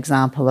gave an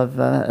example of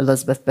a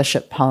Elizabeth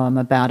Bishop poem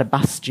about a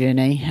bus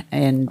journey,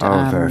 and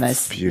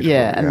that's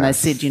beautiful. They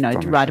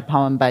said, write a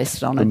poem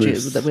based on with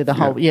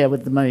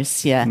the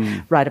moose,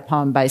 write a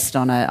poem based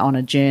on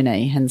a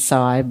journey, and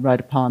so I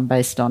wrote a poem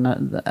based on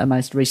a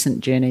most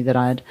recent journey that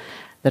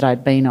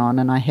I'd been on,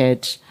 and I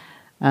had,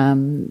 I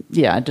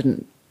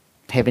didn't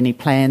have any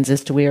plans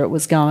as to where it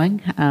was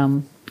going.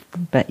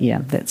 But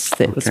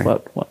that was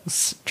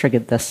what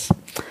triggered this.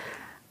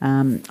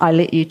 I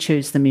let you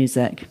choose the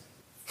music.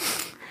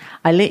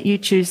 I let you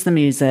choose the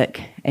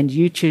music, and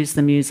you choose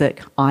the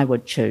music I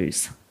would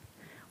choose.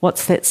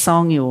 What's that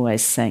song you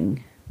always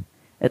sing?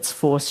 It's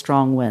Four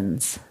Strong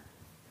Winds.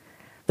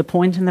 The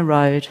point in the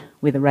road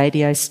where the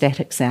radio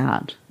static's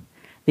out.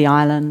 The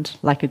island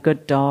like a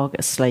good dog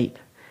asleep.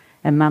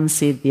 And Mum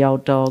said the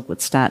old dog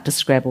would start to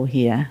scrabble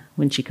here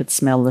when she could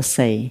smell the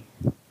sea.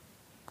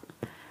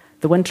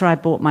 The winter I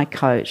bought my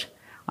coat,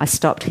 I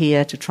stopped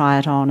here to try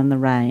it on in the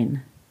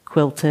rain,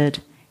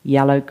 quilted,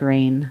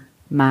 yellow-green,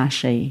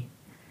 marshy.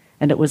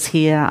 And it was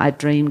here I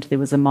dreamed there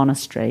was a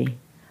monastery,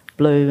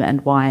 blue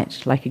and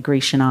white like a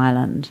Grecian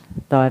island,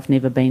 though I've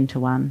never been to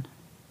one.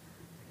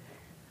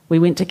 We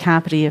went to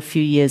Kapiti a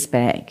few years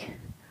back.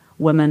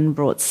 Women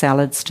brought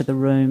salads to the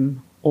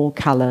room, all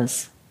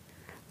colours.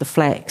 The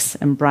flax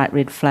and bright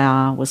red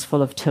flour was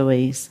full of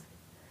tuis.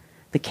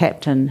 The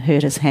captain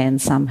hurt his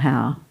hand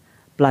somehow,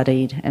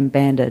 bloodied and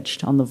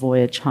bandaged on the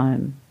voyage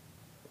home.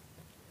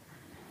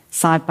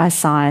 Side by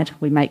side,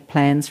 we make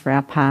plans for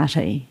our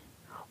party,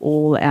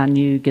 all our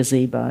new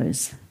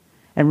gazebos.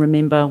 And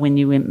remember when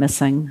you went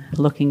missing,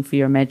 looking for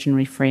your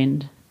imaginary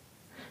friend?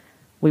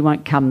 We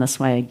won't come this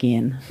way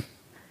again.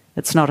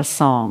 It's not a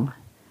song,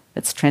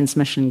 it's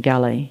Transmission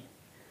Gully.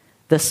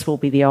 This will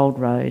be the old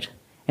road,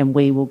 and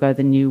we will go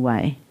the new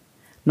way,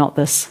 not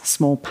this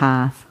small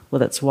path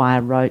with its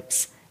wire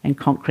ropes and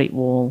concrete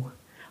wall,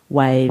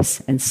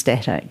 waves and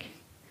static.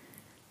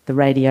 The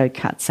radio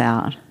cuts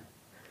out.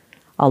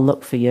 I'll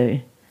look for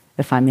you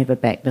if I'm ever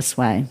back this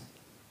way.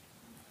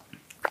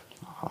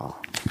 Oh.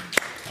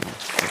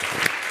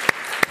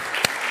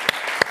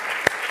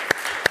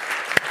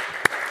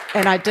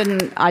 And I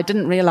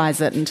didn't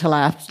realise it until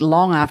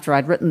long after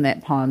I'd written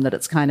that poem that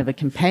it's kind of a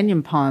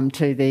companion poem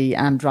to the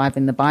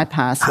Driving the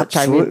Bypass, which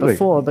Absolutely. I read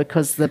before,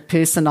 because the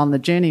person on the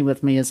journey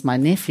with me is my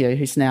nephew,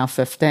 who's now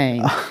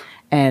 15.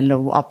 And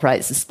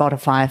operates the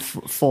Spotify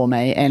for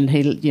me, and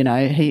he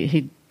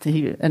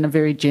in a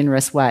very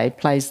generous way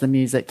plays the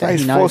music that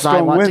he knows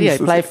I want to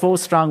play. Four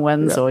Strong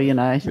Winds, or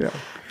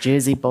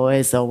Jersey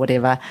Boys or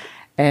whatever.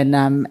 And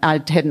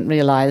I hadn't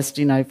realised,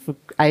 for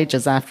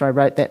ages after I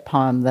wrote that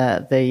poem,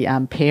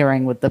 the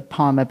pairing with the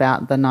poem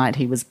about the night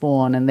he was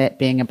born, and that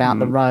being about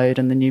the road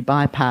and the new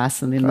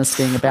bypass, and then this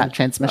being about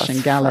Transmission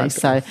Gully.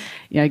 Fabulous.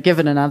 So,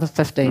 given another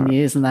 15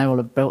 years and they will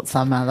have built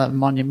some other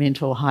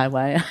monumental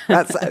highway.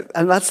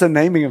 That's the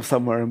naming of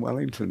somewhere in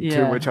Wellington,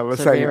 too, which I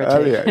was saying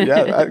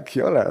earlier.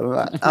 Kia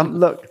ora.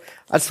 Look,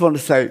 I just want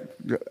to say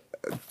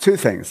two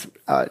things.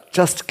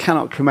 Just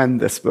cannot commend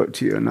this book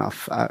to you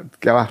enough.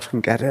 Go out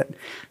and get it,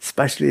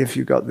 especially if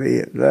you've got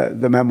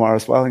the memoir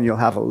as well, and you'll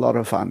have a lot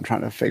of fun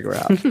trying to figure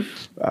out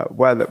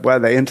where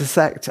they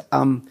intersect.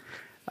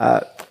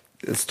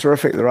 It's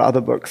terrific. There are other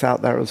books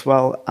out there as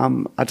well.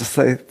 I just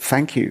say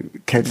thank you,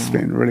 Kate. It's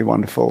been really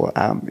wonderful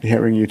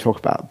hearing you talk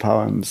about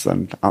poems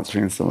and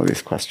answering some of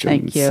these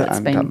questions. Thank you.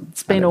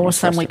 It's been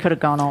awesome. We could have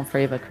gone on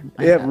forever.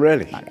 Yeah,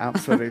 really.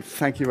 Absolutely.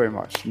 Thank you very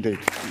much indeed.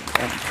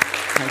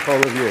 Thank all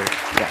of you.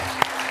 Yeah.